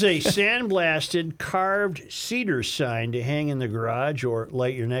 Here's a sandblasted, carved cedar sign to hang in the garage or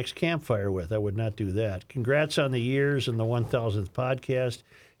light your next campfire with. I would not do that. Congrats on the years and the 1000th podcast.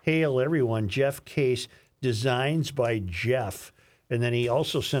 Hail everyone. Jeff Case, Designs by Jeff. And then he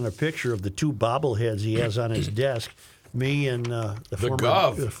also sent a picture of the two bobbleheads he has on his desk. Me and the former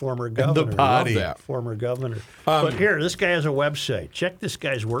governor. And the body. Former governor. But here, this guy has a website. Check this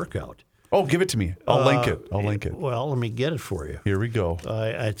guy's workout. Oh, give it to me. I'll link it. Well, let me get it for you. Here we go.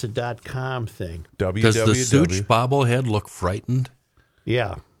 It's a .com thing. Does the Such bobblehead look frightened?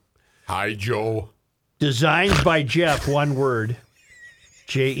 Yeah. Hi, Joe. Designs by Jeff, one word.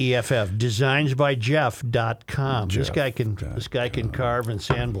 Jeff. Designsbyjeff.com. This guy can carve and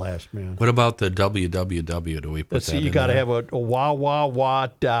sandblast, man. What about the www? Do we put that in? You got to have a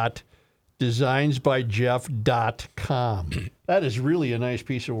www.designsbyjeff.com. That is really a nice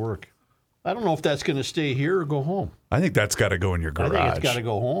piece of work. I don't know if that's going to stay here or go home. I think that's got to go in your garage. I think it's got to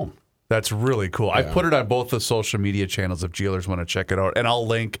go home. That's really cool. Yeah. I put it on both the social media channels if GLers want to check it out. And I'll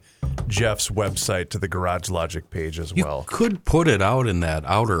link Jeff's website to the Garage Logic page as well. You could put it out in that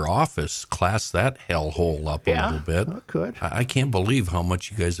outer office, class that hellhole up a little bit. I could. I can't believe how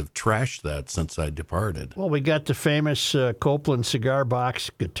much you guys have trashed that since I departed. Well, we got the famous Copeland cigar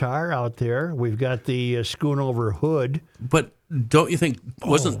box guitar out there. We've got the Schoonover hood. But don't you think,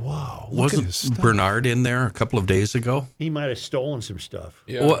 wasn't Bernard in there a couple of days ago? He might have stolen some stuff.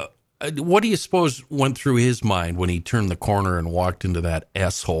 Yeah. Well, what do you suppose went through his mind when he turned the corner and walked into that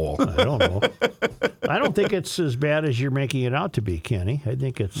S-hole? I don't know. I don't think it's as bad as you're making it out to be, Kenny. I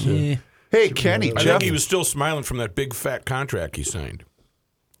think it's... Hey, Kenny, I Jeff... think he was still smiling from that big fat contract he signed.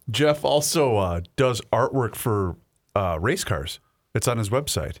 Jeff also does artwork for race cars. It's on his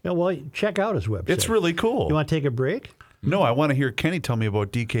website. Yeah, well, check out his website. It's really cool. You want to take a break? No, I want to hear Kenny tell me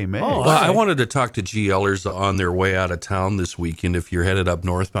about DK Mags. Well, I wanted to talk to GLers on their way out of town this weekend. If you're headed up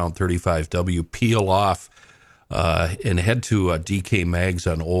northbound 35W, peel off and head to DK Mags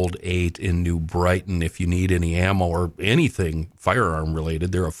on Old 8 in New Brighton. If you need any ammo or anything firearm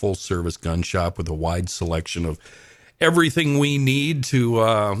related, they're a full-service gun shop with a wide selection of everything we need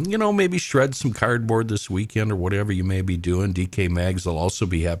to, maybe shred some cardboard this weekend or whatever you may be doing. DK Mags will also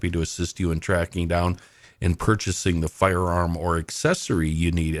be happy to assist you in tracking down and purchasing the firearm or accessory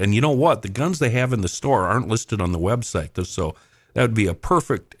you need. And you know what? The guns they have in the store aren't listed on the website, so that would be a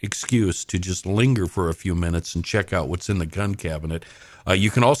perfect excuse to just linger for a few minutes and check out what's in the gun cabinet.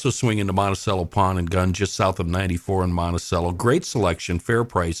 You can also swing into Monticello Pawn and Gun just south of 94 in Monticello. Great selection, fair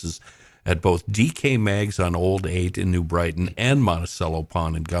prices at both DK Mags on Old 8 in New Brighton and Monticello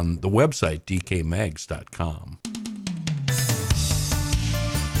Pawn and Gun. The website, dkmags.com.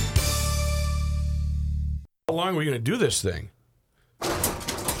 How long are we going to do this thing?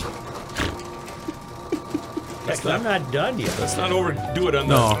 I'm not done yet. Let's not overdo it on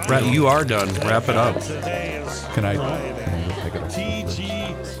the... No, right, you are done. Wrap it up. Can I pick it up?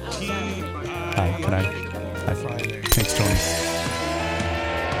 Hi, can I? Hi. Thanks, Tony.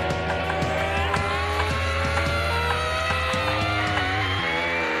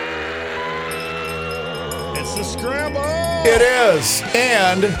 It's the scramble. It is.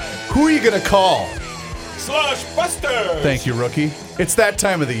 And who are you going to call? Slush Buster. Thank you, rookie. It's that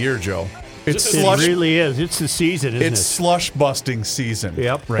time of the year, Joe. It really is. It's the season, isn't it? It's slush busting season.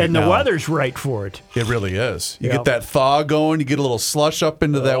 Yep. Right and now. the weather's right for it. It really is. You get that thaw going, you get a little slush up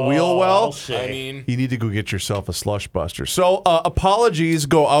into that wheel well. You need to go get yourself a slush buster. So apologies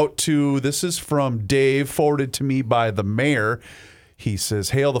go out to, this is from Dave, forwarded to me by the mayor. He says,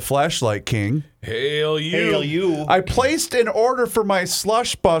 "Hail the Flashlight King. Hail you. Hail you. I placed an order for my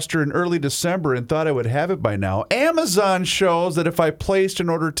slush buster in early December and thought I would have it by now. Amazon shows that if I placed an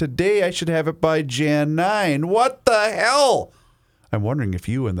order today, I should have it by Jan 9. What the hell? I'm wondering if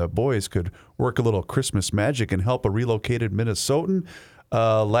you and the boys could work a little Christmas magic and help a relocated Minnesotan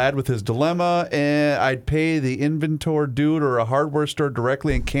lad with his dilemma, and I'd pay the inventor dude or a hardware store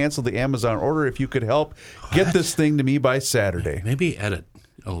directly and cancel the Amazon order if you could help get this thing to me by Saturday." Maybe edit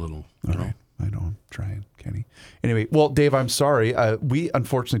a little. All right. I know. I'm trying, Kenny. Anyway, well, Dave, I'm sorry. We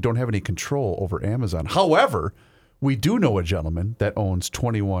unfortunately don't have any control over Amazon. However, we do know a gentleman that owns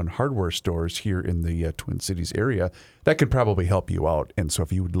 21 hardware stores here in the Twin Cities area that could probably help you out. And so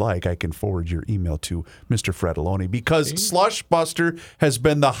if you would like, I can forward your email to Mr. Fratelloni, because Slush Buster has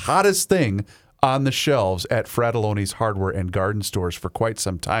been the hottest thing on the shelves at Fratelloni's hardware and garden stores for quite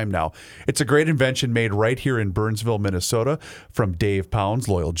some time now. It's a great invention made right here in Burnsville, Minnesota, from Dave Pounds,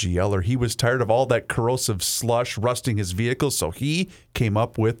 loyal GLer. He was tired of all that corrosive slush rusting his vehicles, so he came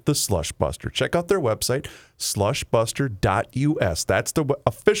up with the Slush Buster. Check out their website, slushbuster.us. That's the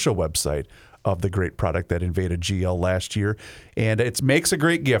official website of the great product that invaded GL last year. And it makes a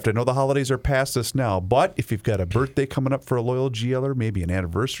great gift. I know the holidays are past us now, but if you've got a birthday coming up for a loyal GLer, maybe an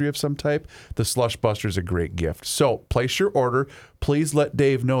anniversary of some type, the Slush Buster is a great gift. So place your order. Please let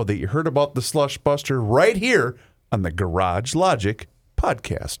Dave know that you heard about the Slush Buster right here on the Garage Logic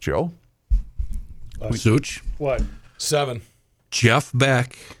podcast, Joe. Such. What? 7. Jeff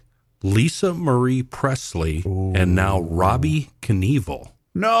Beck, Lisa Marie Presley, and now Robbie Knievel.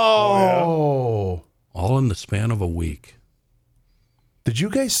 No! All in the span of a week. Did you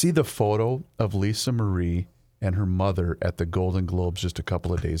guys see the photo of Lisa Marie and her mother at the Golden Globes just a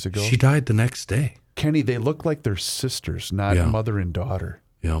couple of days ago? She died the next day. Kenny, they look like they're sisters, not mother and daughter.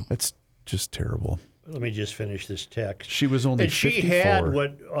 Yeah. That's just terrible. Let me just finish this text. She was only and 54. She had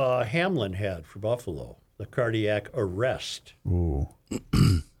what Hamlin had for Buffalo, the cardiac arrest. Ooh.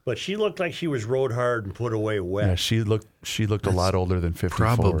 But she looked like she was rode hard and put away wet. Yeah, she looked a lot older than 54.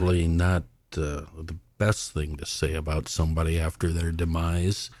 Probably not the best thing to say about somebody after their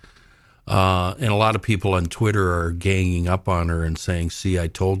demise. And a lot of people on Twitter are ganging up on her and saying, see, I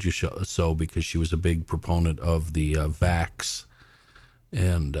told you so, because she was a big proponent of the vax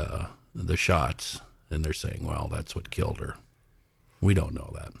and the shots. And they're saying, well, that's what killed her. We don't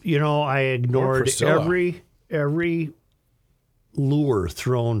know that. You know, I ignored every lure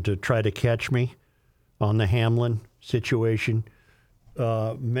thrown to try to catch me on the Hamlin situation.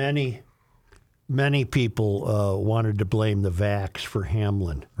 Many people wanted to blame the vax for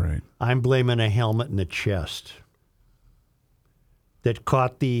Hamlin. Right. I'm blaming a helmet in the chest that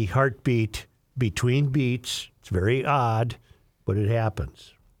caught the heartbeat between beats. It's very odd, but it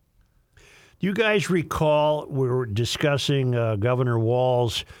happens. Do you guys recall we were discussing Governor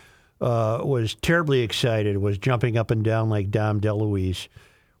Walz was terribly excited, was jumping up and down like Dom DeLuise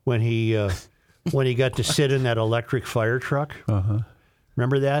when he got to sit in that electric fire truck? Uh-huh.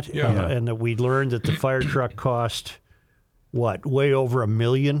 Remember that? Yeah. And that we learned that the fire truck cost, what, way over $1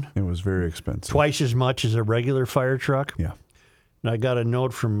 million? It was very expensive. Twice as much as a regular fire truck? Yeah. And I got a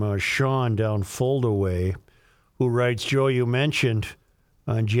note from Sean down Foldaway, who writes, Joe, you mentioned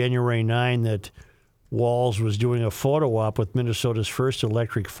on January 9 that Walz was doing a photo op with Minnesota's first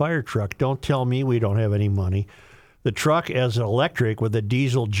electric fire truck. Don't tell me we don't have any money. The truck, as electric with a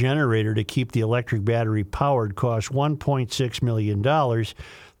diesel generator to keep the electric battery powered, cost $1.6 million.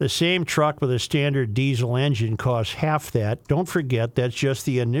 The same truck with a standard diesel engine costs half that. Don't forget, that's just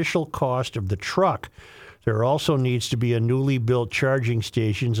the initial cost of the truck. There also needs to be a newly built charging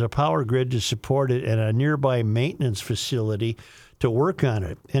stations, a power grid to support it, and a nearby maintenance facility to work on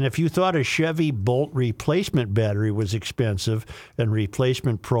it. And if you thought a Chevy Bolt replacement battery was expensive and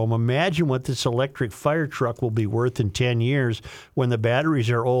replacement chrome, imagine what this electric fire truck will be worth in 10 years when the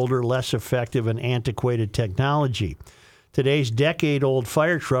batteries are older, less effective, and antiquated technology. Today's decade-old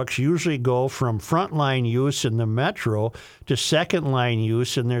fire trucks usually go from frontline use in the metro to second-line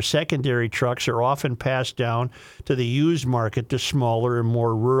use, and their secondary trucks are often passed down to the used market to smaller and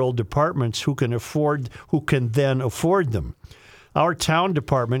more rural departments who can then afford them. Our town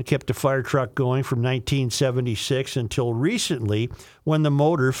department kept a fire truck going from 1976 until recently when the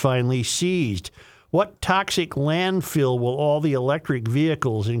motor finally seized. What toxic landfill will all the electric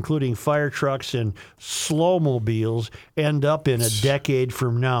vehicles, including fire trucks and slowmobiles, end up in a decade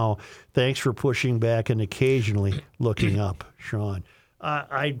from now? Thanks for pushing back and occasionally looking up, Sean.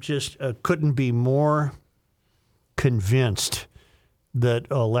 I just couldn't be more convinced that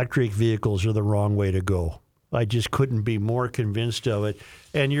electric vehicles are the wrong way to go. I just couldn't be more convinced of it.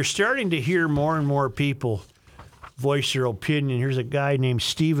 And you're starting to hear more and more people voice their opinion. Here's a guy named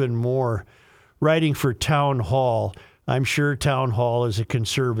Stephen Moore writing for Town Hall. I'm sure Town Hall is a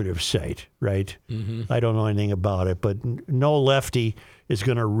conservative site, right? Mm-hmm. I don't know anything about it, but no lefty is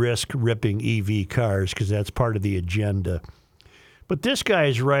going to risk ripping EV cars because that's part of the agenda. But this guy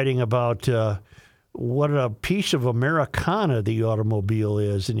is writing about what a piece of Americana the automobile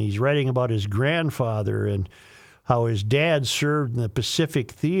is, and he's writing about his grandfather and how his dad served in the Pacific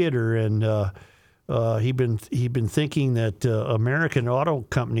Theater, and he'd been thinking that American auto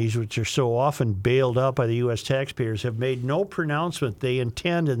companies, which are so often bailed out by the U.S. taxpayers, have made no pronouncement they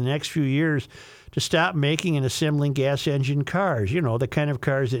intend in the next few years to stop making and assembling gas engine cars. You know, the kind of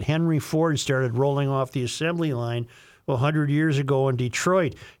cars that Henry Ford started rolling off the assembly line 100 years ago in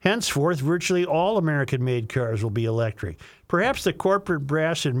Detroit. Henceforth, virtually all American-made cars will be electric. Perhaps the corporate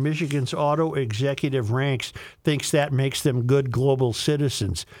brass in Michigan's auto executive ranks thinks that makes them good global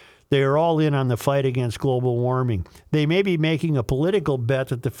citizens. They are all in on the fight against global warming. They may be making a political bet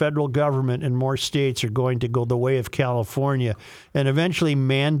that the federal government and more states are going to go the way of California and eventually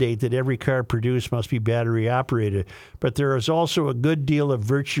mandate that every car produced must be battery operated. But there is also a good deal of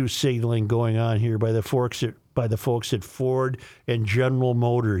virtue signaling going on here by the folks at Ford and General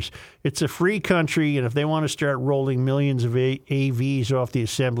Motors. It's a free country, and if they want to start rolling millions of AVs off the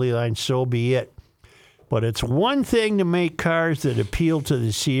assembly line, so be it. But it's one thing to make cars that appeal to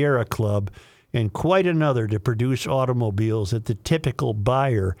the Sierra Club and quite another to produce automobiles that the typical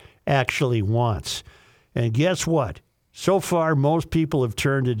buyer actually wants. And guess what? So far, most people have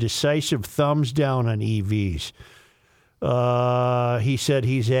turned a decisive thumbs down on EVs. He said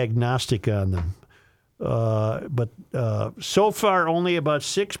he's agnostic on them. But so far, only about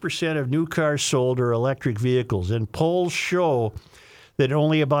 6% of new cars sold are electric vehicles, and polls show that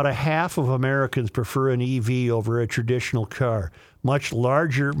only about a half of Americans prefer an EV over a traditional car. Much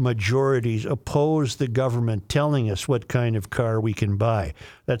larger majorities oppose the government telling us what kind of car we can buy.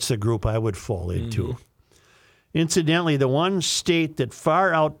 That's the group I would fall into. Incidentally, the one state that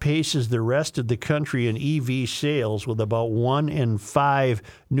far outpaces the rest of the country in EV sales, with about 1 in 5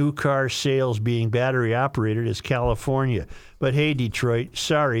 new car sales being battery operated, is California. But hey, Detroit,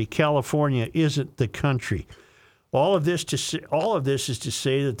 sorry, California isn't the country. All of this is to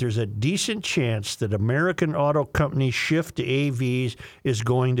say that there's a decent chance that American auto companies' shift to AVs is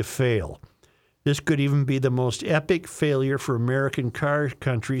going to fail. This could even be the most epic failure for American car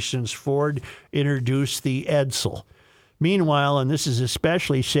country since Ford introduced the Edsel. Meanwhile, and this is an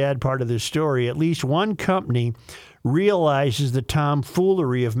especially sad part of the story, at least one company realizes the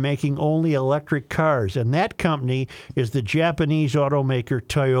tomfoolery of making only electric cars, and that company is the Japanese automaker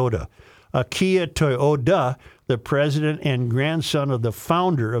Toyota. Akio Toyoda, the president and grandson of the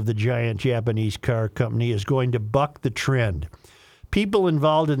founder of the giant Japanese car company, is going to buck the trend. People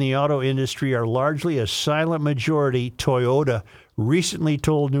involved in the auto industry are largely a silent majority, Toyota recently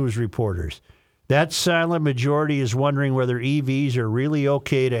told news reporters. That silent majority is wondering whether EVs are really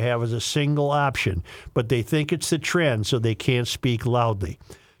okay to have as a single option, but they think it's the trend, so they can't speak loudly.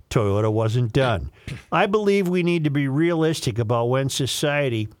 Toyota wasn't done. I believe we need to be realistic about when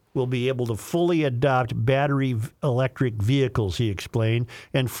society will be able to fully adopt battery electric vehicles, he explained.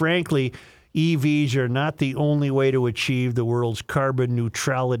 And frankly, EVs are not the only way to achieve the world's carbon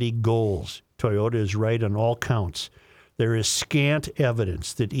neutrality goals. Toyota is right on all counts. There is scant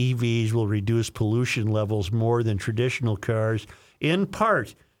evidence that EVs will reduce pollution levels more than traditional cars, in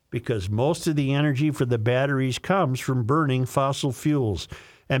part because most of the energy for the batteries comes from burning fossil fuels,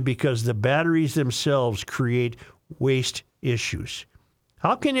 and because the batteries themselves create waste issues.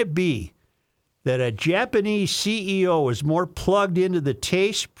 How can it be that a Japanese CEO is more plugged into the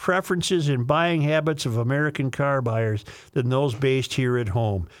tastes, preferences, and buying habits of American car buyers than those based here at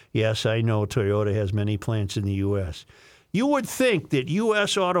home? Yes, I know Toyota has many plants in the U.S. You would think that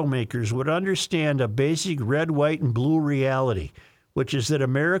U.S. automakers would understand a basic red, white, and blue reality, which is that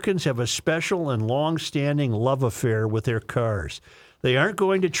Americans have a special and long-standing love affair with their cars. They aren't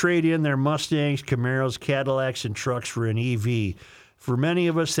going to trade in their Mustangs, Camaros, Cadillacs, and trucks for an EV. For many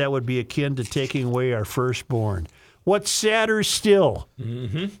of us, that would be akin to taking away our firstborn. What's sadder still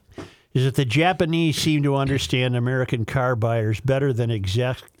is that the Japanese seem to understand American car buyers better than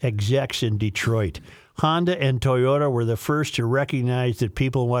execs in Detroit. Honda and Toyota were the first to recognize that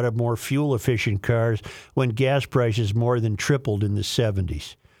people wanted more fuel-efficient cars when gas prices more than tripled in the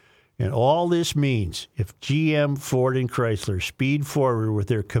 70s. And all this means, if GM, Ford, and Chrysler speed forward with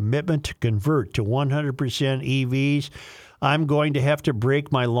their commitment to convert to 100% EVs, I'm going to have to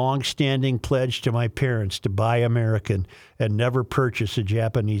break my long-standing pledge to my parents to buy American and never purchase a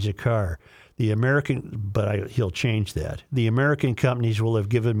Japanese car. He'll change that. The American companies will have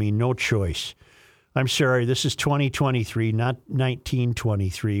given me no choice. I'm sorry, this is 2023, not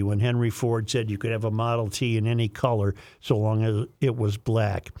 1923, when Henry Ford said you could have a Model T in any color so long as it was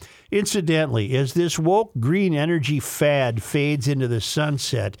black. Incidentally, as this woke green energy fad fades into the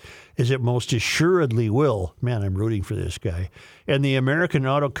sunset, as it most assuredly will, man, I'm rooting for this guy, and the American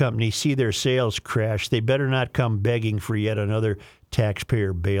auto companies see their sales crash, they better not come begging for yet another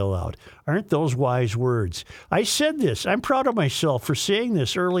taxpayer bailout. Aren't those wise words? I said this. I'm proud of myself for saying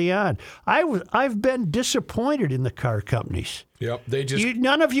this early on. I've been disappointed in the car companies. Yep,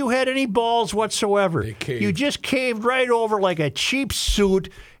 none of you had any balls whatsoever. They caved. You just caved right over like a cheap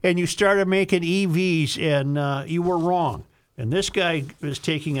suit, and you started making EVs, and you were wrong. And this guy is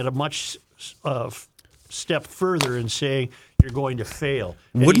taking it a much step further and saying, you're going to fail.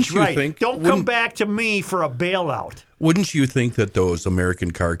 And Wouldn't he's you right. think- Don't come back to me for a bailout. Wouldn't you think that those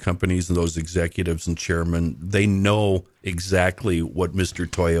American car companies and those executives and chairmen, they know exactly what Mr.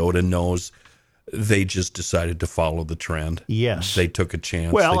 Toyota knows? They just decided to follow the trend. Yes. They took a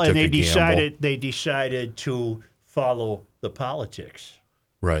chance. Well, they and took they decided to follow the politics.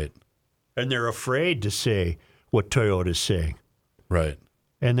 Right. And they're afraid to say what Toyota's saying. Right.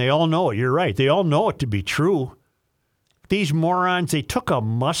 And they all know it. You're right. They all know it to be true. These morons, they took a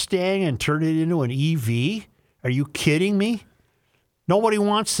Mustang and turned it into an EV? Are you kidding me? Nobody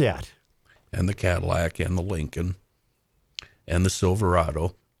wants that. And the Cadillac and the Lincoln and the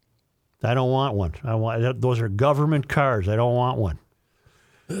Silverado. I don't want one. Those are government cars. I don't want one.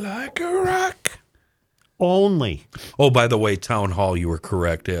 Like a rock. Only. Oh, by the way, Town Hall, you were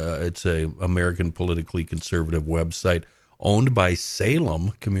correct. It's a American politically conservative website owned by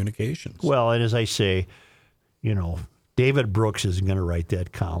Salem Communications. Well, and as I say, David Brooks isn't going to write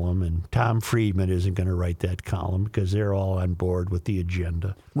that column, and Tom Friedman isn't going to write that column because they're all on board with the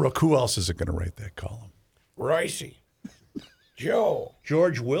agenda. Rook, who else isn't going to write that column? Ricey. Joe.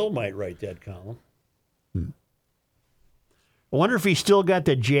 George Will might write that column. I wonder if he still got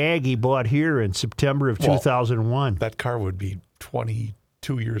the Jag he bought here in September of 2001. That car would be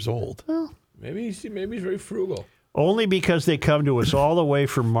 22 years old. Well, maybe he's very frugal. Only because they come to us all the way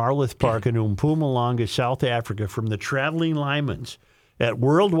from Marloth Park in Mpumalanga, South Africa, from the Traveling Lymans at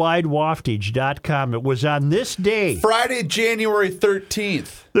worldwidewaftage.com. It was on this day, Friday, January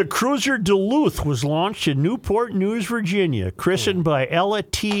 13th. the cruiser Duluth was launched in Newport News, Virginia, christened by Ella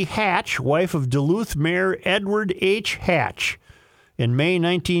T. Hatch, wife of Duluth Mayor Edward H. Hatch. In May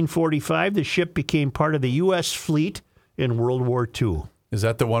 1945, the ship became part of the U.S. fleet in World War II. Is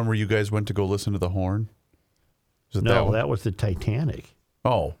that the one where you guys went to go listen to the horn? Is it No, one? that was the Titanic.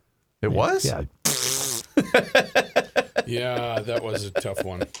 Oh, it was? Yeah. Yeah, that was a tough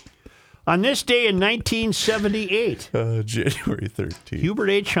one. On this day in 1978, January 13th, Hubert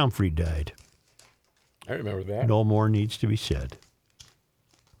H. Humphrey died. I remember that. No more needs to be said.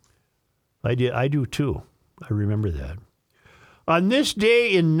 I do too. I remember that. On this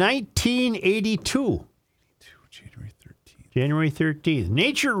day in 1982, January 13th,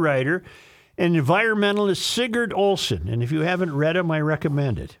 nature writer and environmentalist Sigurd Olson, and if you haven't read him, I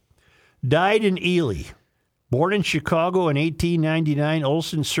recommend it, died in Ely. Born in Chicago in 1899,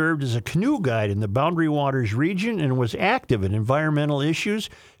 Olson served as a canoe guide in the Boundary Waters region and was active in environmental issues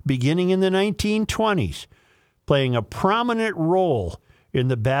beginning in the 1920s, playing a prominent role in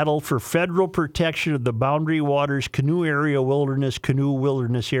the battle for federal protection of the Boundary Waters Canoe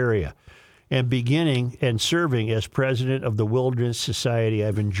Wilderness Area, and beginning and serving as president of the Wilderness Society.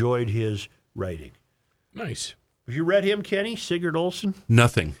 I've enjoyed his writing. Nice. Have you read him, Kenny? Sigurd Olson?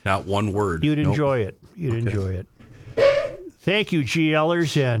 Nothing, not one word. You'd enjoy it. Enjoy it. Thank you,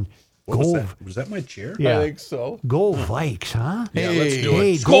 GLers, and go. Was that my chair? Yeah. I think so. Go Vikes, huh? Yeah, let's do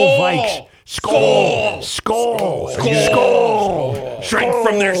Hey, it. go Vikes. Skull! Skull! Straight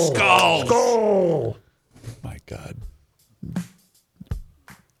from their skulls. Skull! My God.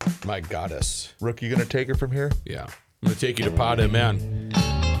 My goddess. Rook, you going to take it from here? Yeah. I'm going to take you to Pod Man.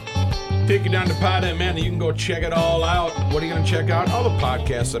 Take you down to Pod Man, and you can go check it all out. What are you going to check out? All the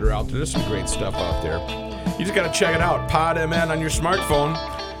podcasts that are out there. There's some great stuff out there. You just got to check it out. Pod Man on your smartphone.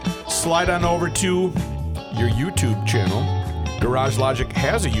 Slide on over to your YouTube channel. Garage Logic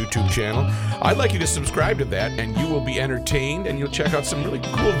has a YouTube channel. I'd like you to subscribe to that, and you will be entertained, and you'll check out some really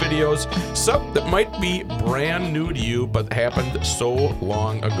cool videos, stuff that might be brand new to you, but happened so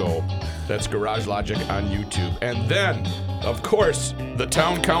long ago. That's Garage Logic on YouTube. And then, of course, the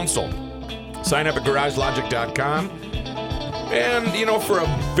Town Council. Sign up at garagelogic.com. And, for a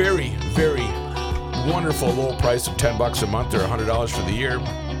very, very wonderful low price of $10 a month or $100 for the year,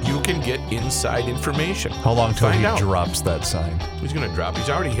 you can get inside information. How long till Find he out. drops that sign? He's going to drop. He's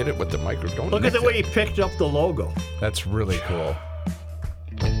already hit it with the micro. Don't Look at nick the way it. he picked up the logo. That's really cool.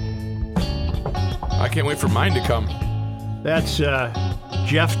 I can't wait for mine to come. That's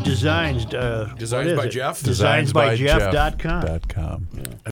Jeff Designs. Designs by Jeff? Designsbyjeff.com. Jeff.com.